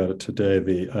reading about it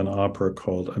today. An opera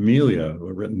called Amelia,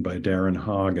 written by Darren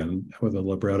Hagen, with a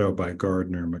libretto by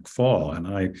Gardner McFall, and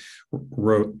I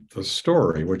wrote the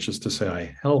story, which is to say,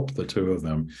 I helped the two of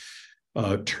them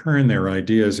turn their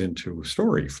ideas into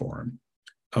story form.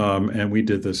 And we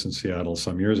did this in Seattle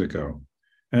some years ago.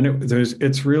 And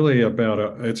it's really about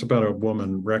a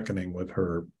woman reckoning with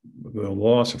the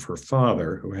loss of her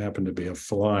father, who happened to be a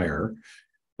flyer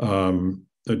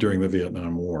during the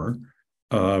Vietnam War,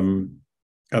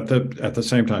 at the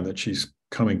same time that she's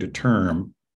coming to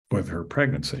term with her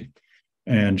pregnancy.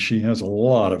 And she has a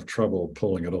lot of trouble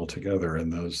pulling it all together in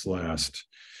those last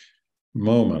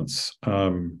moments,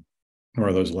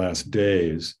 or those last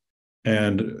days.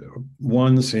 And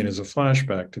one scene is a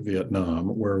flashback to Vietnam,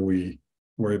 where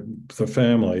the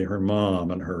family, her mom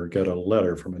and her, get a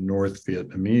letter from a North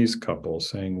Vietnamese couple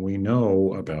saying, "We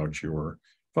know about your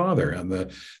father," and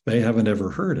that they haven't ever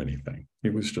heard anything. He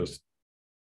was just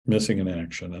missing in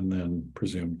action and then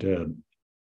presumed dead.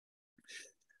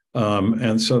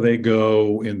 And so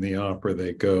in the opera,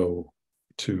 they go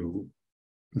to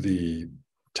the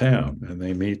town and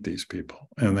they meet these people,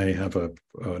 and they have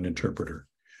an interpreter.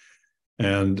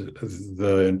 And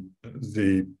the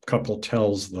couple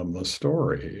tells them the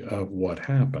story of what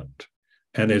happened,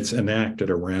 and it's enacted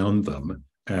around them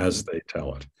as they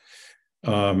tell it.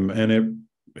 And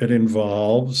it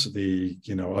involves a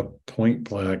point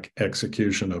blank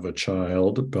execution of a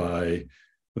child by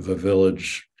the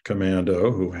village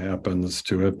commando, who happens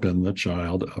to have been the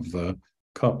child of the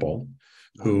couple,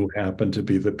 who happened to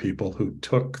be the people who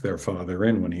took their father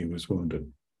in when he was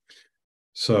wounded.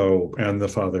 So, and the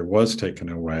father was taken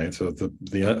away. So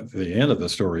the end of the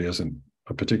story isn't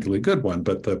a particularly good one,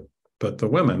 but the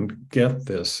women get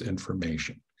this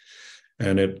information,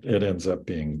 and it ends up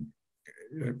being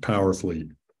powerfully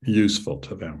useful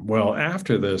to them. Well,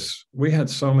 after this, we had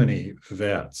so many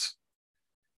vets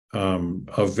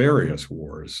of various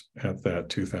wars at that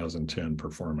 2010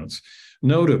 performance,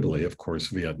 notably, of course,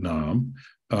 Vietnam.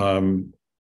 And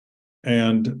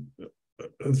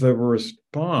the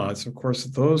response, of course,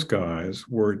 those guys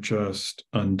were just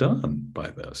undone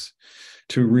by this.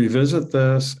 To revisit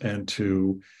this and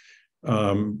to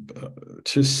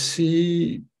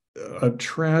see a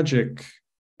tragic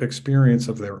experience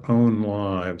of their own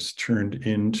lives turned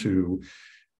into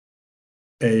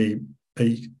a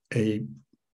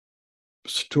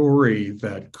story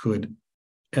that could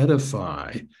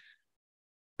edify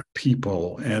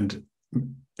people and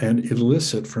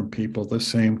elicit from people the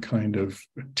same kind of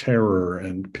terror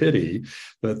and pity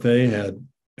that they had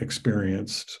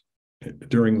experienced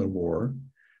during the war.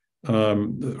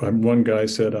 One guy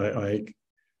said, I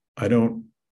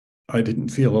didn't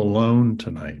feel alone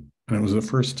tonight. And it was the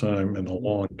first time in a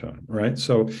long time, right?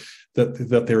 So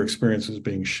that their experience was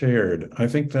being shared. I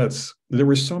think there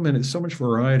was so much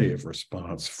variety of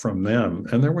response from them.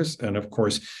 And of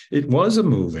course, it was a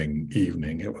moving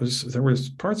evening. There was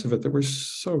parts of it that were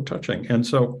so touching. And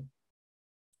so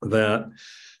that,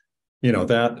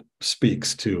 that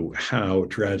speaks to how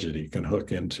tragedy can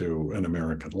hook into an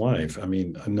American life. I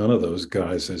mean, none of those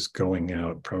guys is going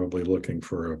out probably looking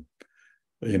for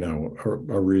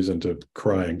a reason to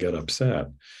cry and get upset,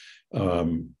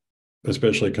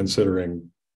 especially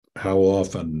considering how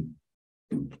often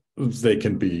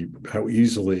how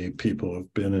easily people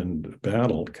have been in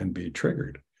battle can be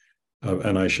triggered.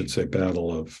 And I should say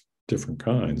battle of different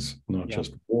kinds, not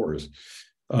just wars.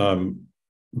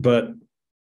 But,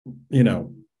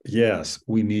 yes,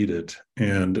 we need it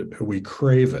and we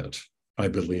crave it, I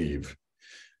believe.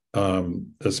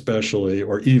 Especially,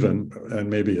 or even, and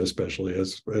maybe especially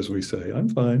as we say, I'm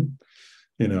fine.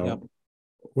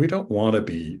 We don't want to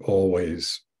be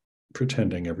always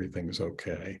pretending everything's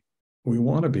okay. We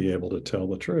want to be able to tell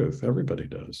the truth. Everybody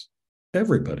does.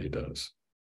 Everybody does.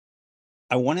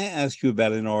 I want to ask you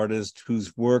about an artist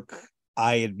whose work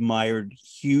I admired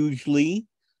hugely.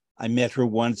 I met her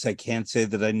once. I can't say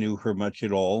that I knew her much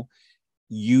at all.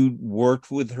 You worked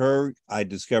with her. I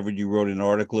discovered you wrote an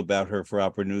article about her for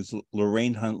Opera News.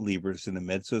 Lorraine Hunt Lieberson, a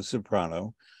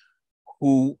mezzo-soprano,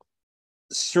 who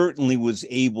certainly was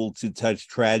able to touch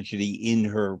tragedy in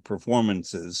her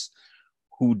performances,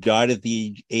 who died at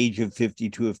the age of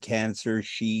 52 of cancer.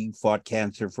 She fought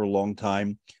cancer for a long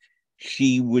time.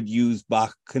 She would use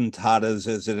Bach cantatas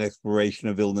as an exploration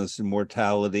of illness and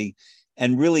mortality,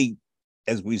 and really,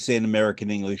 as we say in American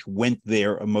English, went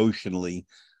there emotionally.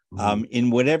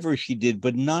 In whatever she did,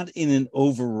 but not in an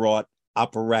overwrought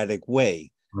operatic way.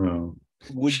 No.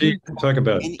 Would you talk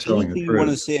about telling the anything truth? You want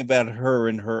to say about her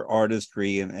and her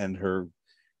artistry and her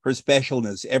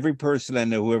specialness? Every person I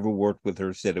know who ever worked with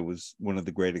her said it was one of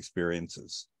the great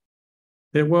experiences.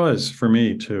 It was for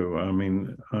me too. I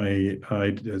mean,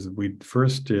 as we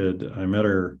first did, I met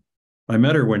her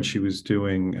when she was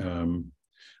doing.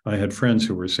 I had friends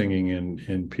who were singing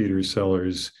in Peter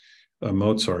Sellers'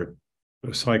 Mozart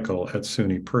cycle at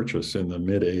SUNY Purchase in the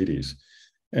mid 80s.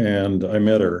 And I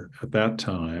met her at that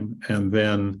time. And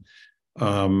then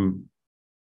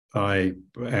I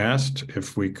asked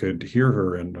if we could hear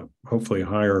her and hopefully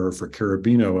hire her for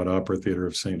Cherubino at Opera Theater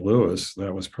of St. Louis.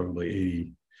 That was probably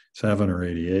 87 or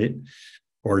 88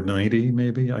 or 90,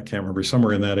 maybe. I can't remember,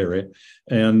 somewhere in that area.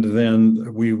 And then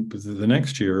the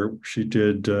next year, she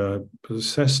did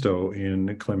Sesto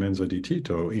in Clemenza di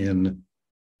Tito in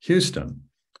Houston.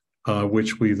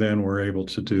 Which we then were able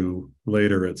to do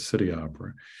later at City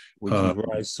Opera. Which is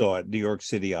where I saw it, New York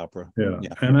City Opera. Yeah.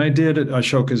 And I did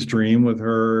Ashoka's Dream with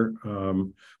her,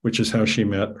 which is how she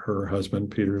met her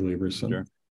husband, Peter Lieberson. Sure.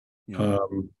 Yeah.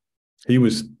 He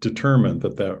was determined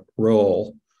that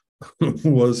role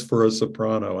was for a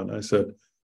soprano. And I said,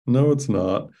 no, it's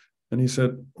not. And he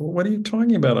said, well, what are you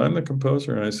talking about? I'm the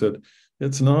composer. And I said,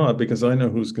 it's not, because I know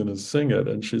who's going to sing it,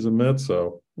 and she's a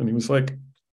mezzo. And he was like,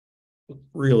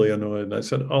 really annoyed. And I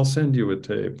said, I'll send you a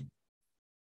tape.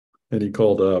 And he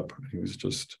called up. He was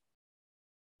just,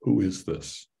 who is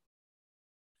this?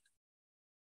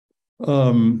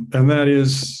 And that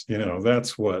is,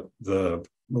 that's what the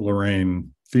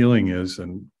Lorraine feeling is.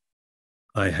 And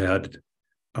I had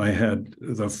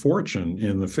the fortune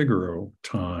in the Figaro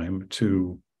time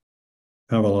to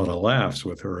have a lot of laughs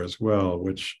with her as well,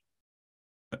 which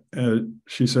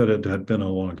she said it had been a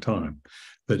long time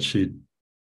that she'd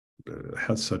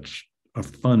had such a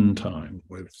fun time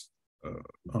with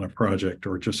on a project,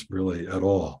 or just really at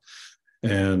all.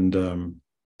 And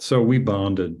so we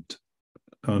bonded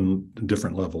on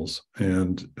different levels,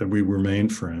 and we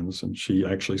remained friends, and she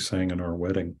actually sang in our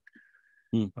wedding.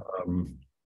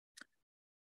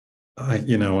 I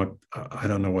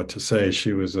don't know what to say.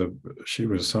 She was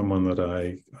someone that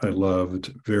I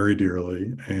loved very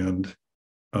dearly, and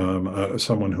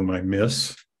someone whom I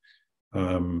miss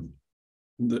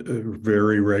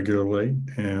very regularly,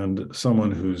 and someone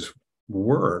whose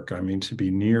work, I mean, to be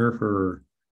near her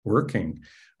working.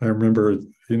 I remember,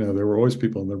 there were always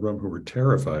people in the room who were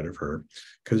terrified of her,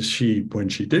 because when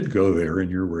she did go there, in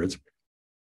your words,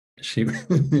 she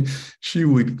she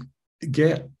would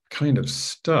get kind of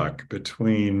stuck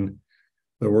between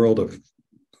the world of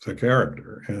the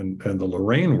character and the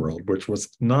Lorraine world, which was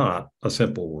not a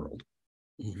simple world.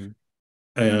 Mm-hmm.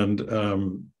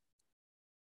 And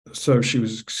so she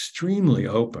was extremely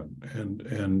open,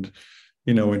 and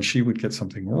when she would get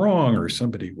something wrong, or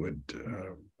somebody would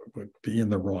be in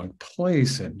the wrong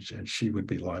place, and she would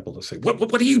be liable to say,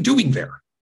 what are you doing there?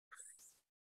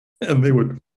 And they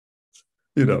would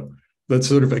you know, that's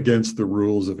sort of against the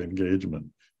rules of engagement.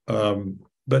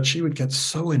 But she would get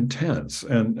so intense,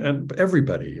 and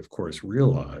everybody, of course,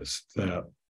 realized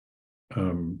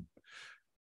um,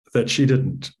 that she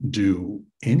didn't do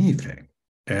anything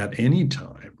at any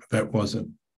time that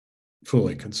wasn't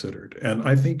fully considered. And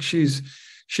I think she's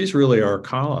really our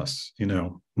Collis, you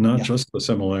know, not Yeah. just the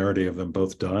similarity of them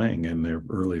both dying in their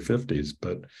early 50s,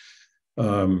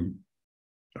 um,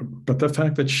 but the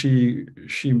fact that she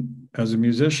as a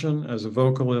musician, as a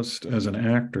vocalist, as an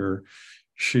actor,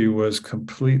 she was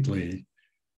completely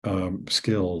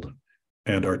skilled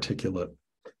and articulate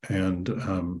and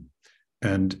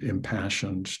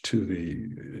impassioned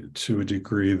to a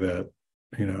degree that,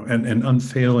 you know, and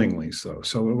unfailingly so.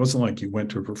 So it wasn't like you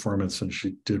went to a performance and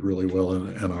she did really well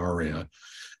in an aria.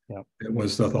 Yeah. It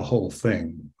was that the whole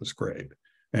thing was great.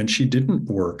 And she didn't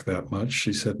work that much.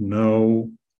 She said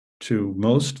no to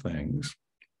most things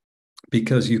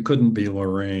because you couldn't be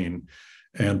Lorraine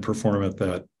and perform at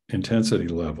that intensity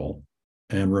level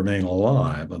and remain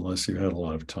alive unless you had a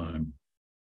lot of time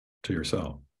to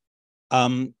yourself.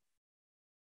 Um,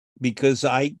 because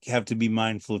I have to be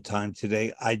mindful of time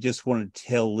today, I just want to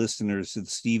tell listeners that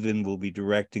Stephen will be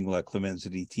directing La Clemenza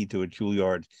di Tito at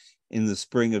Juilliard in the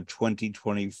spring of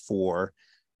 2024.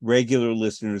 Regular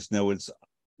listeners know it's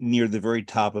near the very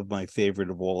top of my favorite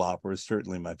of all operas,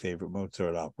 certainly my favorite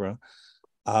Mozart opera.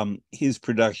 His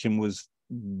production was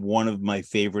one of my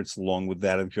favorites, along with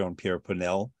that of Jean-Pierre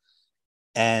Ponel,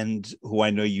 and who I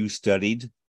know you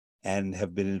studied and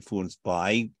have been influenced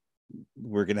by.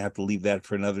 We're going to have to leave that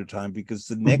for another time, because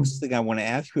the next thing I want to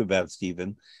ask you about,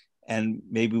 Stephen, and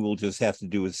maybe we'll just have to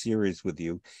do a series with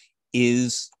you,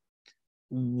 is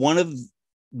one of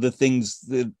the things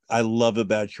that I love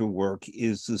about your work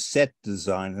is the set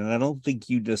design. And I don't think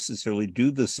you necessarily do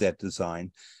the set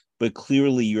design, but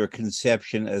clearly your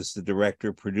conception as the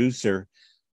director producer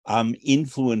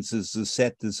influences the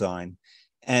set design.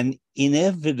 And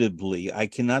inevitably, I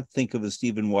cannot think of a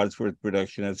Stephen Wadsworth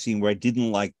production I've seen where I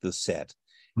didn't like the set.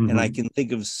 Mm-hmm. And I can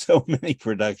think of so many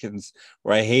productions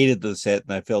where I hated the set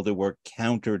and I felt it worked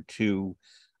counter to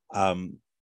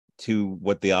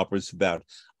what the opera is about.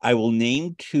 I will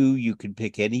name two. You can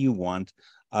pick any you want.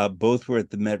 Both were at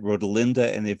the Met,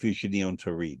 Rodelinda and Iphigenie en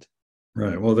Tauride.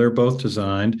 Right. Well, they're both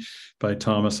designed by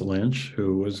Thomas Lynch,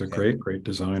 who was a great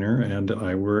designer. And I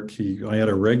had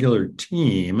a regular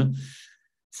team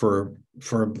for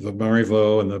the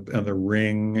Marivaux and the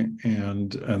Ring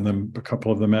and then a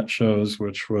couple of the Met shows,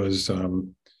 which was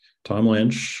Tom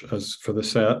Lynch as for the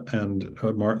set and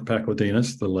Martin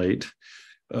Pakladinas, the late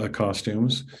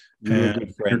costumes, and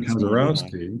Peter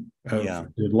Kazarowski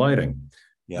did lighting.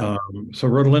 Yeah. So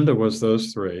Rodelinda was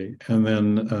those three, and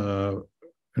then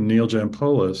Neil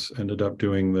Jampoulos ended up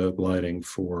doing the lighting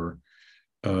for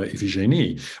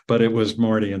Iphigenie, but it was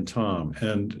Marty and Tom.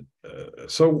 And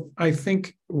so I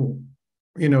think,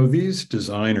 you know, these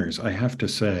designers, I have to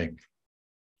say,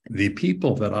 the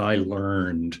people that I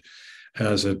learned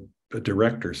as a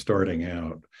director starting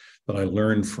out, that I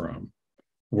learned from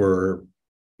were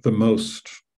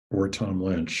Tom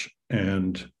Lynch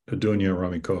and Dunya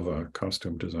Ramikova,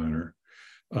 costume designer,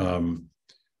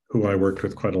 who I worked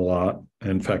with quite a lot.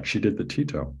 In fact, she did the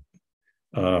Tito,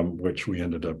 which we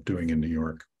ended up doing in New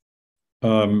York.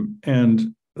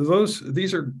 And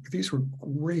these were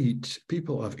great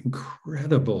people of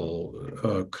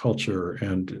incredible culture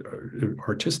and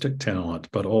artistic talent,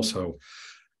 but also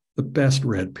the best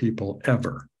read people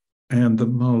ever, and the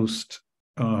most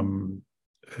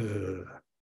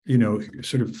you know,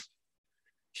 sort of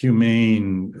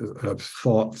humane,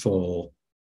 thoughtful,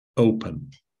 open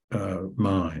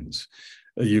minds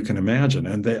you can imagine.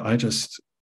 And I just,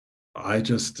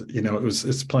 you know,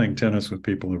 it's playing tennis with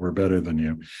people who were better than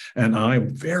you. And I'm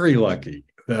very lucky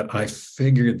that I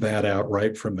figured that out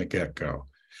right from the get-go.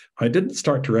 I didn't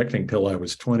start directing till I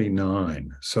was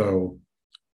 29. So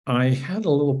I had a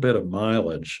little bit of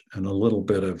mileage and a little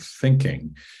bit of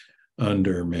thinking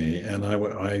under me. And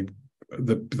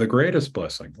the greatest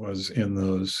blessing was in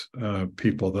those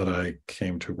people that I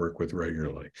came to work with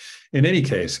regularly. In any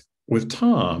case, with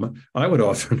Tom, I would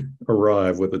often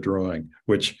arrive with a drawing,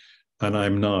 and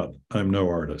I'm no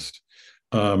artist.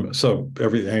 So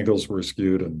every angles were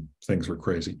skewed and things were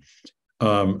crazy.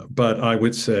 But I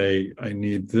would say, I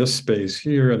need this space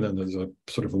here, and then there's a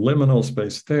sort of liminal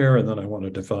space there, and then I want to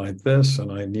divide this,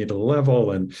 and I need a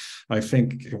level, and I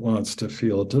think it wants to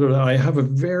feel, I have a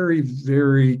very,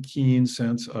 very keen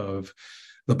sense of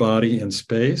the body in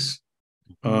space.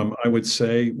 I would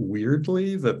say,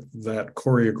 weirdly, that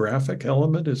choreographic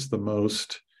element is the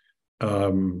most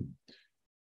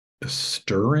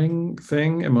stirring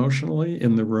thing emotionally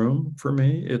in the room for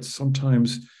me. It's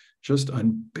sometimes just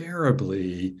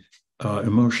unbearably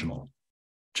emotional.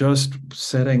 Just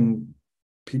setting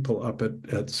people up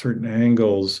at certain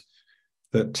angles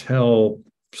that tell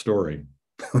story,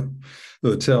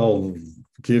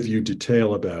 give you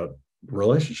detail about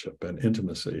relationship and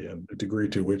intimacy and the degree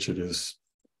to which it is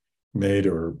made,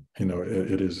 or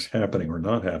it is happening or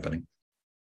not happening.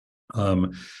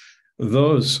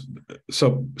 Those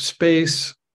So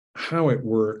space, how it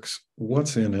works,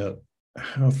 what's in it,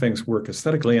 how things work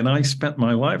aesthetically. And I spent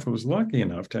my life, I was lucky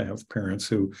enough to have parents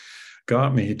who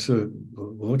got me to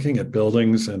looking at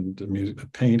buildings and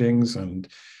paintings and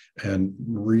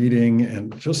reading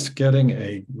and just getting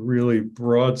a really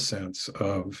broad sense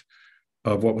of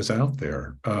what was out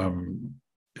there.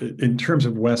 In terms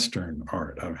of Western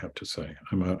art, I have to say,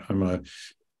 I'm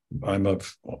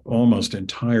of almost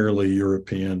entirely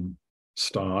European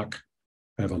stock.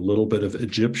 I have a little bit of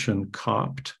Egyptian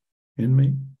Copt in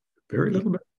me, very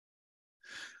little bit.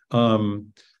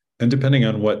 And depending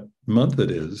on what month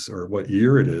it is or what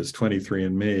year it is,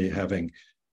 23andMe, having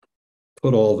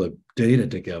put all the data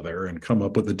together and come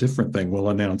up with a different thing, will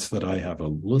announce that I have a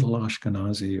little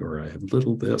Ashkenazi, or I have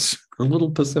little this, or a little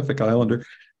Pacific Islander.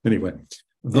 Anyway,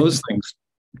 those things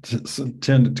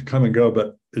tend to come and go,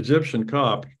 but Egyptian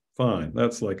Copt, fine.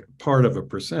 That's like part of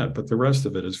 1%, but the rest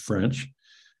of it is French,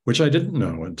 which I didn't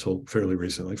know until fairly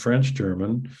recently. French,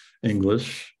 German,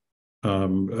 English,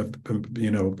 southern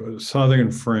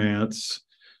France,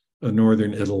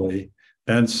 northern Italy,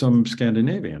 and some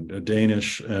Scandinavian,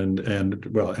 Danish,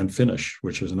 and Finnish,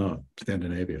 which is not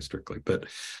Scandinavia strictly. But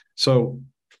so,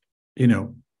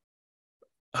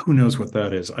 who knows what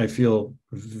that is? I feel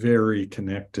very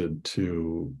connected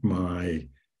to my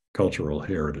cultural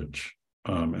heritage,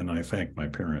 and I thank my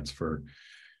parents for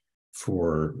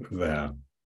that,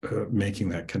 making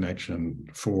that connection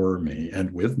for me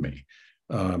and with me,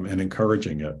 and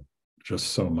encouraging it just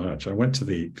so much. I went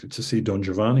to see Don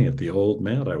Giovanni at the Old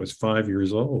Met. I was 5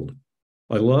 years old.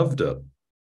 I loved it.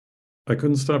 I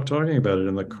couldn't stop talking about it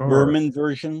in the car. Berman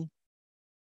version?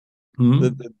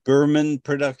 The Berman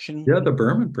production? Yeah, the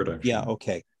Berman production. Yeah,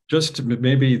 okay. Just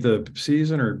maybe the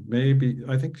season, or maybe,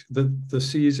 I think the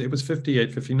season, it was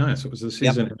 58, 59. So it was the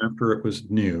season after it was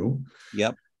new.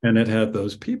 Yep. And it had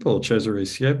those people, Cesare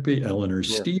Siepi, Eleanor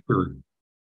Stieber,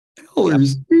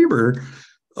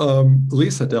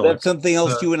 Lisa Della. That's something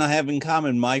else you and I have in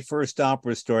common. My first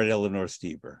opera starred Eleanor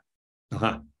Stieber.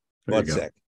 One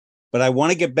sec. But I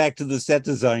want to get back to the set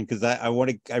design, because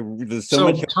there's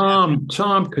so much.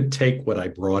 Tom could take what I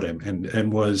brought him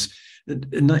and was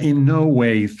in no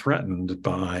way threatened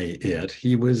by it.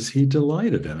 He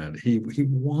delighted in it. He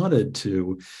wanted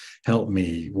to help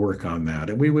me work on that,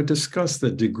 and we would discuss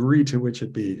the degree to which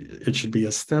it should be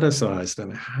aestheticized,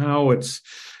 and how it's,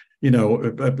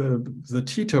 the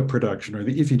Tito production or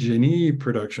the Iphigenie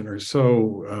production are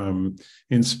so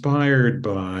inspired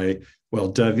by,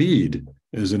 David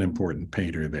is an important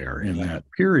painter there in that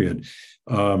period.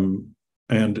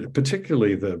 And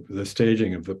particularly the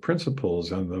staging of the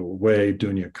principals and the way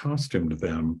Dunya costumed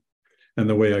them and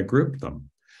the way I grouped them.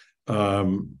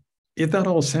 That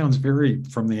all sounds very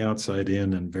from the outside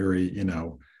in and very,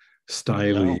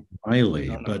 stylish,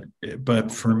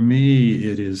 but for me,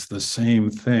 it is the same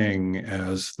thing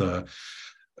as the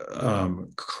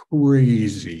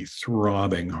crazy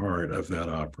throbbing heart of that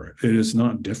opera. It is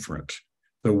not different.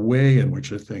 The way in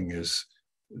which a thing is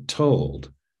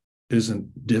told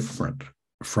isn't different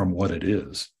from what it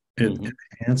is. It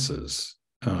enhances.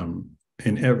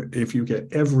 If you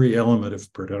get every element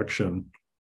of production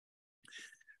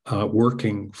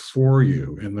working for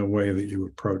you in the way that you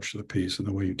approach the piece and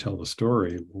the way you tell the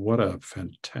story, what a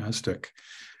fantastic,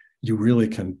 you really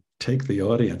can take the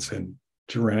audience and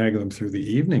drag them through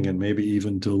the evening and maybe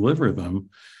even deliver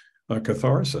them a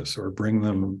catharsis, or bring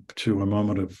them to a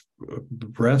moment of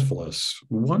breathless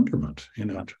wonderment.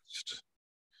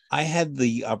 I had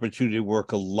the opportunity to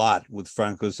work a lot with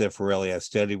Franco Zeffirelli. I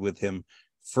studied with him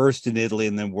first in Italy,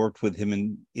 and then worked with him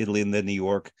in Italy and then New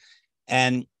York.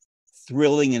 And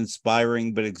thrilling,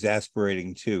 inspiring, but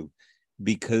exasperating too,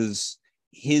 because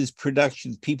his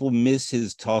productions, people miss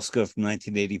his Tosca from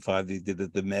 1985 they did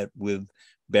at the Met with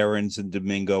Behrens and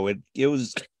Domingo. It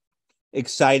was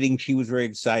exciting. She was very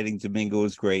exciting. Domingo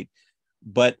was great.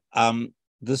 But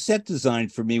the set design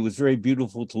for me was very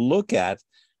beautiful to look at,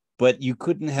 but you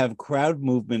couldn't have crowd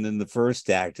movement in the first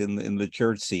act in the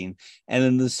church scene. And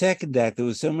in the second act, there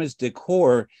was so much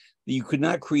decor that you could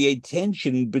not create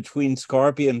tension between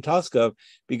Scarpia and Tosca,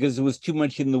 because there was too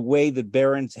much in the way that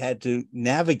Behrens had to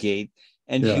navigate.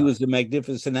 And she was a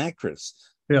magnificent actress.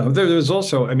 Yeah, there's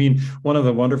also, I mean, one of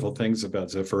the wonderful things about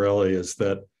Zeffirelli is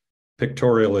that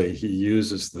pictorially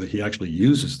he actually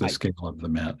uses the I, scale of the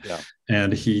Met, yeah.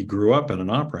 and he grew up in an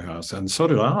opera house, and so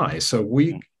did I. So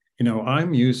Yeah.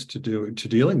 I'm used to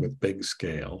dealing with big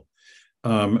scale.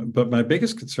 But my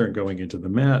biggest concern going into the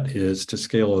Met is to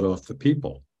scale it off the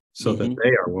people so that Mm-hmm.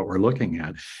 they are what we're looking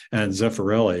at. And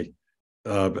Zeffirelli,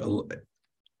 uh,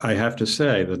 I have to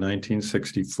say, the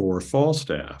 1964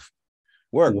 Falstaff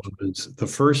Worked. was the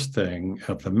first thing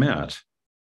at the Met,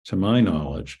 to my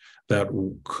knowledge, that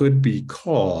could be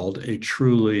called a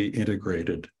truly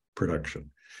integrated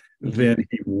production. Mm-hmm. Then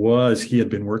he had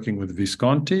been working with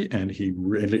Visconti, and he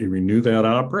really knew that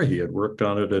opera. He had worked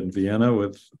on it in Vienna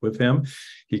with him.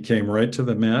 He came right to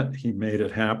the Met. He made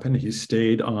it happen. He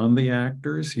stayed on the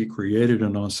actors. He created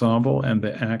an ensemble, and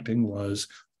the acting was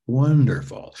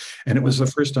wonderful. And it was the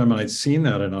first time I'd seen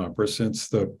that in opera since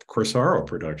the Corsaro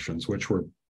productions, which were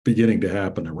beginning to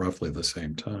happen at roughly the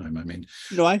same time. I mean,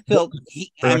 No, I felt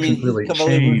I mean, productions his really Cavaliere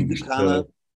changed Rusticana,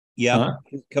 yeah, huh?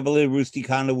 his Cavaliere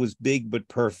Rusticana was big but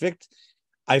perfect.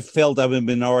 I felt I'm a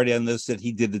minority on this that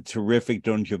he did a terrific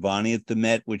Don Giovanni at the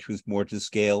Met, which was more to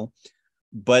scale.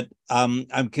 But I'm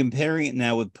comparing it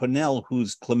now with Ponell,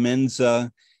 whose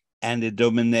Clemenza and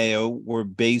Idomeneo were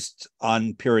based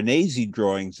on Piranesi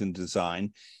drawings and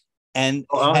design, and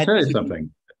Well, I'll had tell you to, something.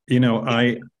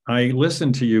 yeah, I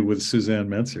listened to you with Suzanne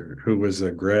Menzer, who was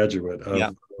a graduate yeah,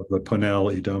 of the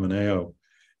Ponell Idomeneo.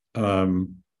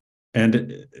 Um,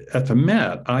 and at the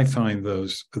Met, I find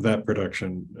that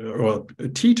production, well,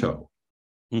 Tito,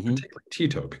 mm-hmm. particularly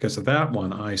Tito, because of that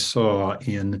one I saw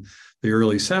in the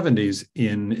early 70s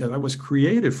that was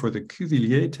created for the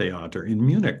Cuvillier Theater in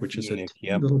Munich, which is a Munich, teeny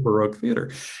yeah. little Baroque theater.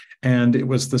 And it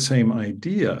was the same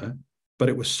idea, but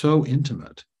it was so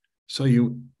intimate. So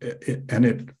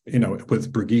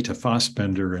with Brigitte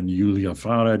Fassbender and Julia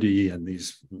Faraday and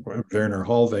these Werner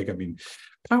Hollweg, I mean,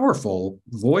 powerful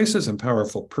voices and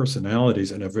powerful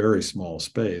personalities in a very small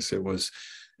space. It was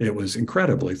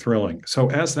incredibly thrilling.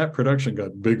 So as that production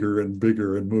got bigger and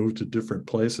bigger and moved to different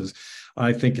places,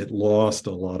 I think it lost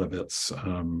a lot of its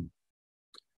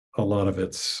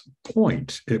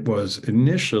point. It was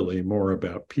initially more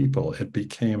about people. It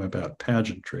became about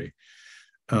pageantry,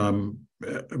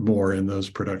 more in those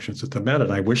productions at the Met,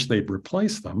 and I wish they'd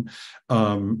replace them.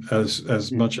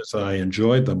 As much as I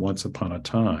enjoyed them once upon a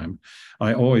time,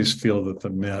 I always feel that the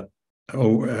Met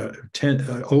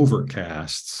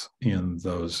overcasts in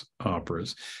those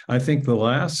operas. I think the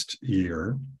last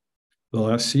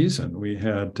season, we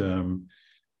had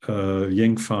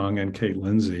Ying Fang and Kate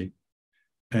Lindsay,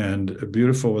 and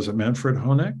beautiful. Was it Manfred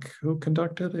Honeck who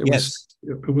conducted? Yes.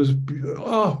 It was,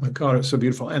 oh my God, it's so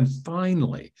beautiful. And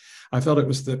finally, I felt it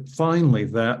was that finally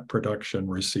that production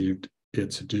received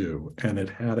its due, and it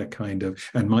had a kind of,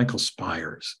 and Michael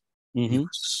Spires, he Mm-hmm.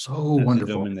 was so As a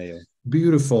wonderful. Domineo.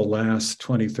 Beautiful last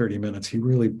 20, 30 minutes. He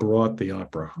really brought the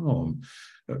opera home.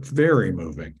 Very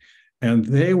moving. And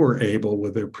they were able,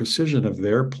 with their precision of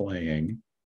their playing,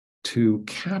 to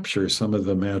capture some of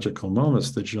the magical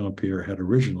moments that Jean-Pierre had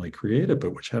originally created,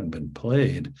 but which hadn't been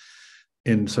played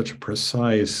in such a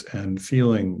precise and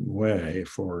feeling way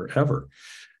forever.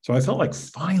 So I felt like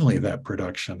finally that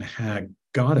production had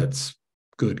got its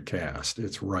good cast,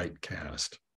 its right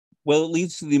cast. Well, it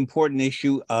leads to the important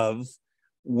issue of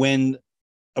when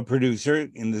a producer,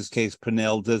 in this case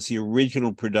Ponell, does the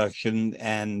original production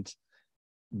and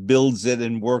builds it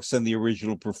and works on the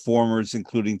original performers,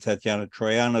 including Tatiana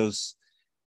Troyanos,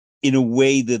 in a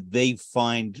way that they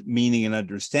find meaning and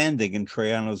understanding. And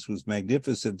Troyanos was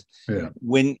magnificent. Yeah.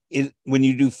 When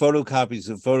you do photocopies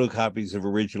of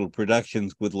original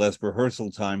productions with less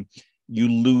rehearsal time, you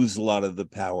lose a lot of the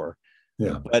power.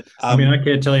 Yeah. But I mean, I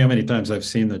can't tell you how many times I've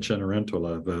seen the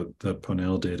Cenerentola that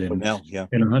Ponell did in Ponell, yeah.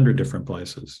 in 100 different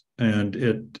places, and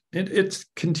it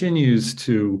continues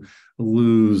to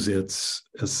lose its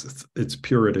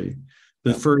purity.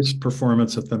 The first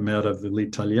performance at the Met of the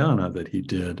L'Italiana that he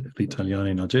did, L'Italiana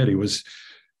in Algeri, was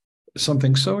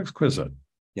something so exquisite,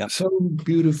 so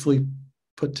beautifully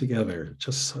put together.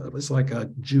 It was like a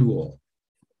jewel.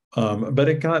 But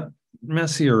it got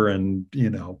messier and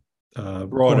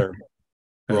broader.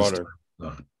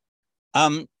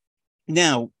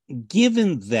 Now,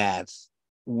 given that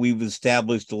we've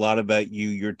established a lot about you,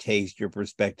 your taste, your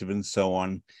perspective, and so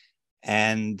on,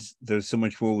 and there's so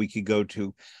much more we could go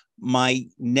to, my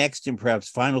next and perhaps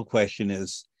final question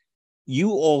is,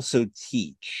 you also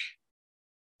teach,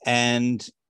 and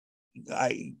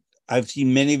I've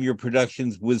seen many of your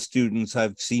productions with students.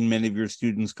 I've seen many of your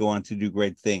students go on to do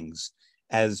great things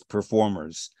as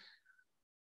performers.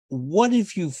 what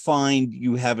if you find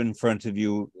you have in front of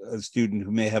you a student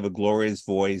who may have a glorious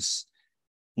voice,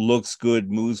 looks good,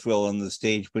 moves well on the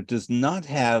stage, but does not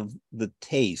have the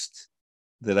taste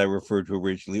that I referred to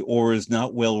originally, or is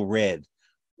not well read,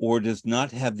 or does not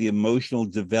have the emotional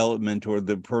development or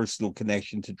the personal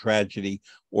connection to tragedy,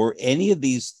 or any of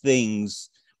these things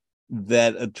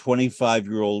that a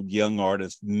 25-year-old young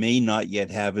artist may not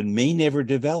yet have and may never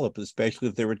develop, especially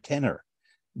if they're a tenor.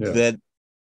 Yeah. That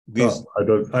No,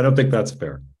 I don't think that's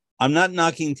fair. I'm not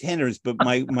knocking tenors, but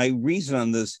my reason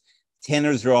on this,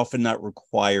 tenors are often not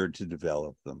required to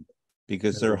develop them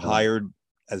because they're hired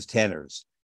as tenors.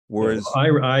 Whereas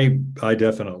I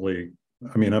definitely,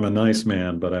 I mean, I'm a nice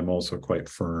man, but I'm also quite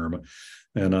firm,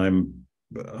 and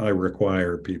I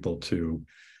require people to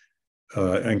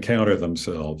encounter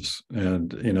themselves.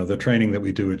 And the training that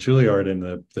we do at Juilliard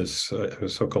in this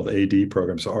so-called AD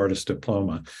program, so artist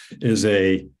diploma, is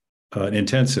an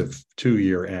intensive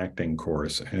 2-year acting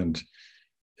course, and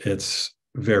it's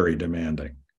very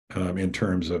demanding in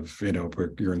terms of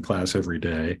you're in class every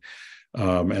day,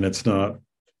 and it's not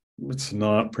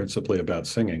principally about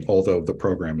singing, although the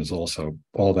program is also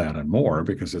all that and more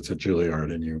because it's at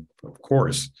Juilliard, and of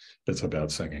course it's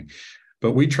about singing.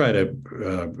 But we try to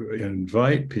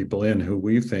invite people in who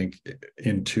we think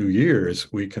in 2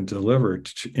 years we can deliver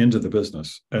into the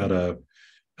business at a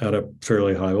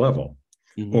fairly high level,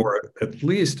 or at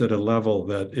least at a level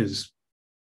that is,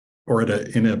 or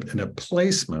in a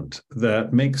placement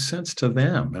that makes sense to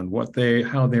them and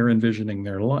how they're envisioning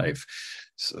their life.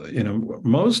 So,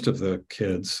 most of the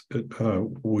kids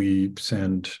we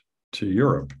send to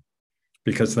Europe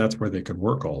because that's where they can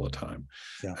work all the time.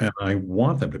 Yeah. And I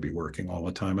want them to be working all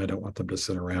the time. I don't want them to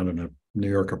sit around in a New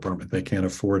York apartment they can't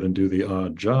afford and do the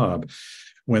odd job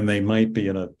when they might be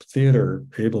in a theater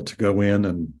able to go in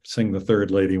and sing the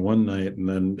Third Lady one night and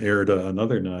then air to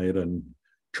another night and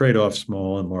trade off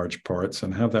small and large parts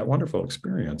and have that wonderful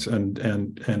experience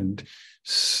and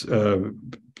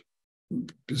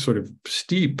sort of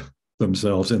steep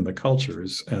themselves in the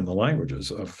cultures and the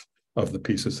languages of the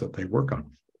pieces that they work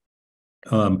on.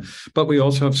 But we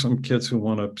also have some kids who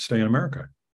want to stay in America.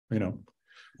 They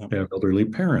have elderly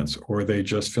parents, or they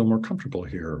just feel more comfortable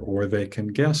here, or they can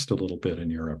guest a little bit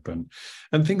in Europe, and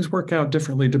things work out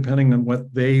differently depending on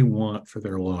what they want for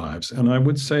their lives. And I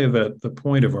would say that the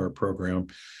point of our program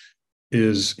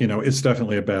is, it's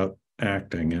definitely about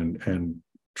acting and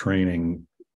training.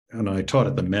 And I taught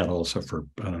at the Met also for,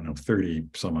 30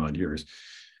 some odd years.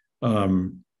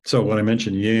 So when I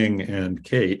mentioned Ying and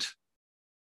Kate,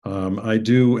 I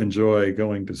do enjoy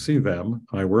going to see them.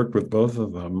 I worked with both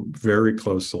of them very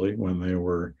closely when they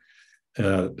were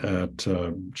at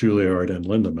Juilliard and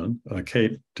Lindemann.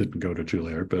 Kate didn't go to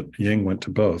Juilliard, but Ying went to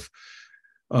both.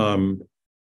 And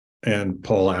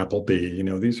Paul Appleby,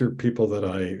 these are people that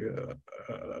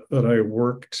I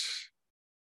worked,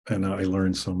 and I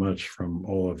learned so much from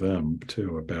all of them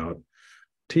too, about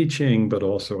teaching, but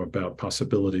also about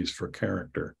possibilities for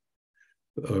character.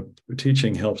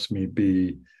 Teaching helps me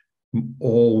be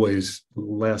always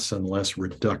less and less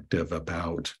reductive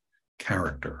about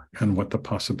character and what the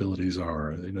possibilities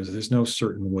are. There's no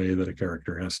certain way that a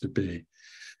character has to be.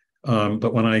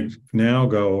 But when I now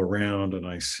go around and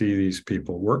I see these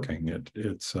people working,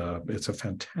 it's a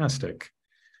fantastic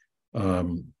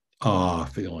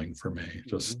feeling for me.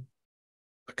 Just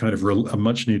a kind of a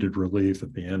much needed relief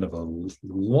at the end of a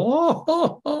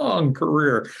long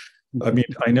career. I mean,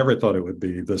 I never thought it would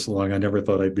be this long. I never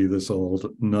thought I'd be this old.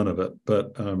 None of it.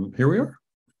 But here we are.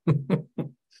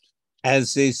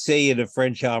 As they say in a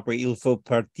French opera, il faut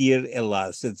partir,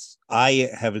 hélas. I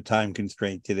have a time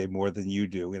constraint today more than you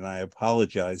do, and I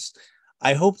apologize.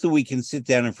 I hope that we can sit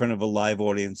down in front of a live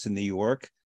audience in New York.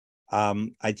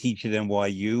 I teach at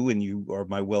NYU, and you are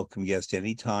my welcome guest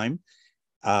anytime.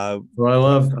 Well, I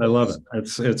love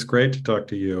it. It's great to talk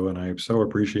to you, and I so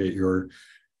appreciate your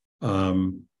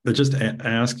just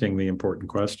asking the important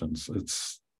questions.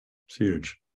 It's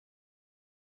huge.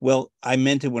 Well, I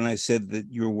meant it when I said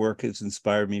that your work has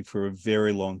inspired me for a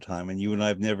very long time, and you and I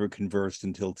have never conversed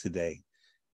until today.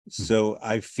 So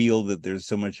I feel that there's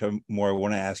so much more I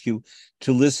want to ask you.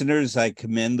 To listeners, I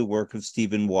commend the work of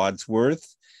Stephen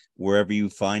Wadsworth, wherever you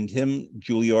find him,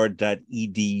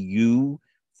 juilliard.edu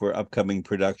for upcoming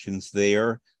productions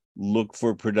there. Look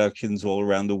for productions all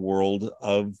around the world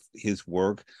of his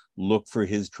work. Look for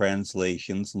his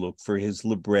translations. Look for his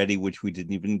libretti, which we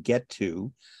didn't even get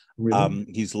to. Really?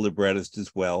 He's a librettist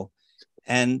as well.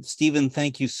 And Stephen,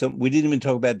 thank you so much. We didn't even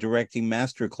talk about directing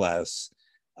masterclass.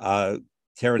 We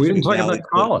didn't talk about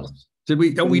Collis. Did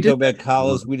we? Oh, we did talk about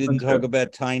Collis. We didn't talk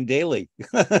about Tyne Daly.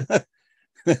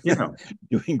 Yeah,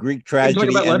 Doing Greek tragedy.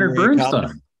 We talk about Leonard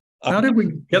Bernstein. How did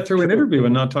we get through an interview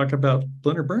and not talk about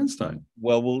Leonard Bernstein?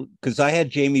 Well, because I had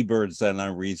Jamie Bernstein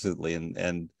on recently,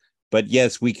 but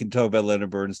yes, we can talk about Leonard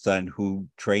Bernstein, who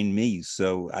trained me.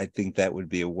 So I think that would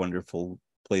be a wonderful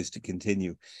place to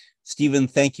continue. Stephen,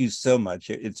 thank you so much.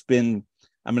 It's been,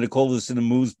 I'm going to call this an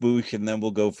amuse-bouche, and then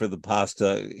we'll go for the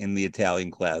pasta in the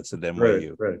Italian class at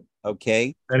NYU. Right.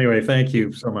 Okay. Anyway, thank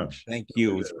you so much. Thank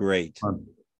you. It was great. Fun.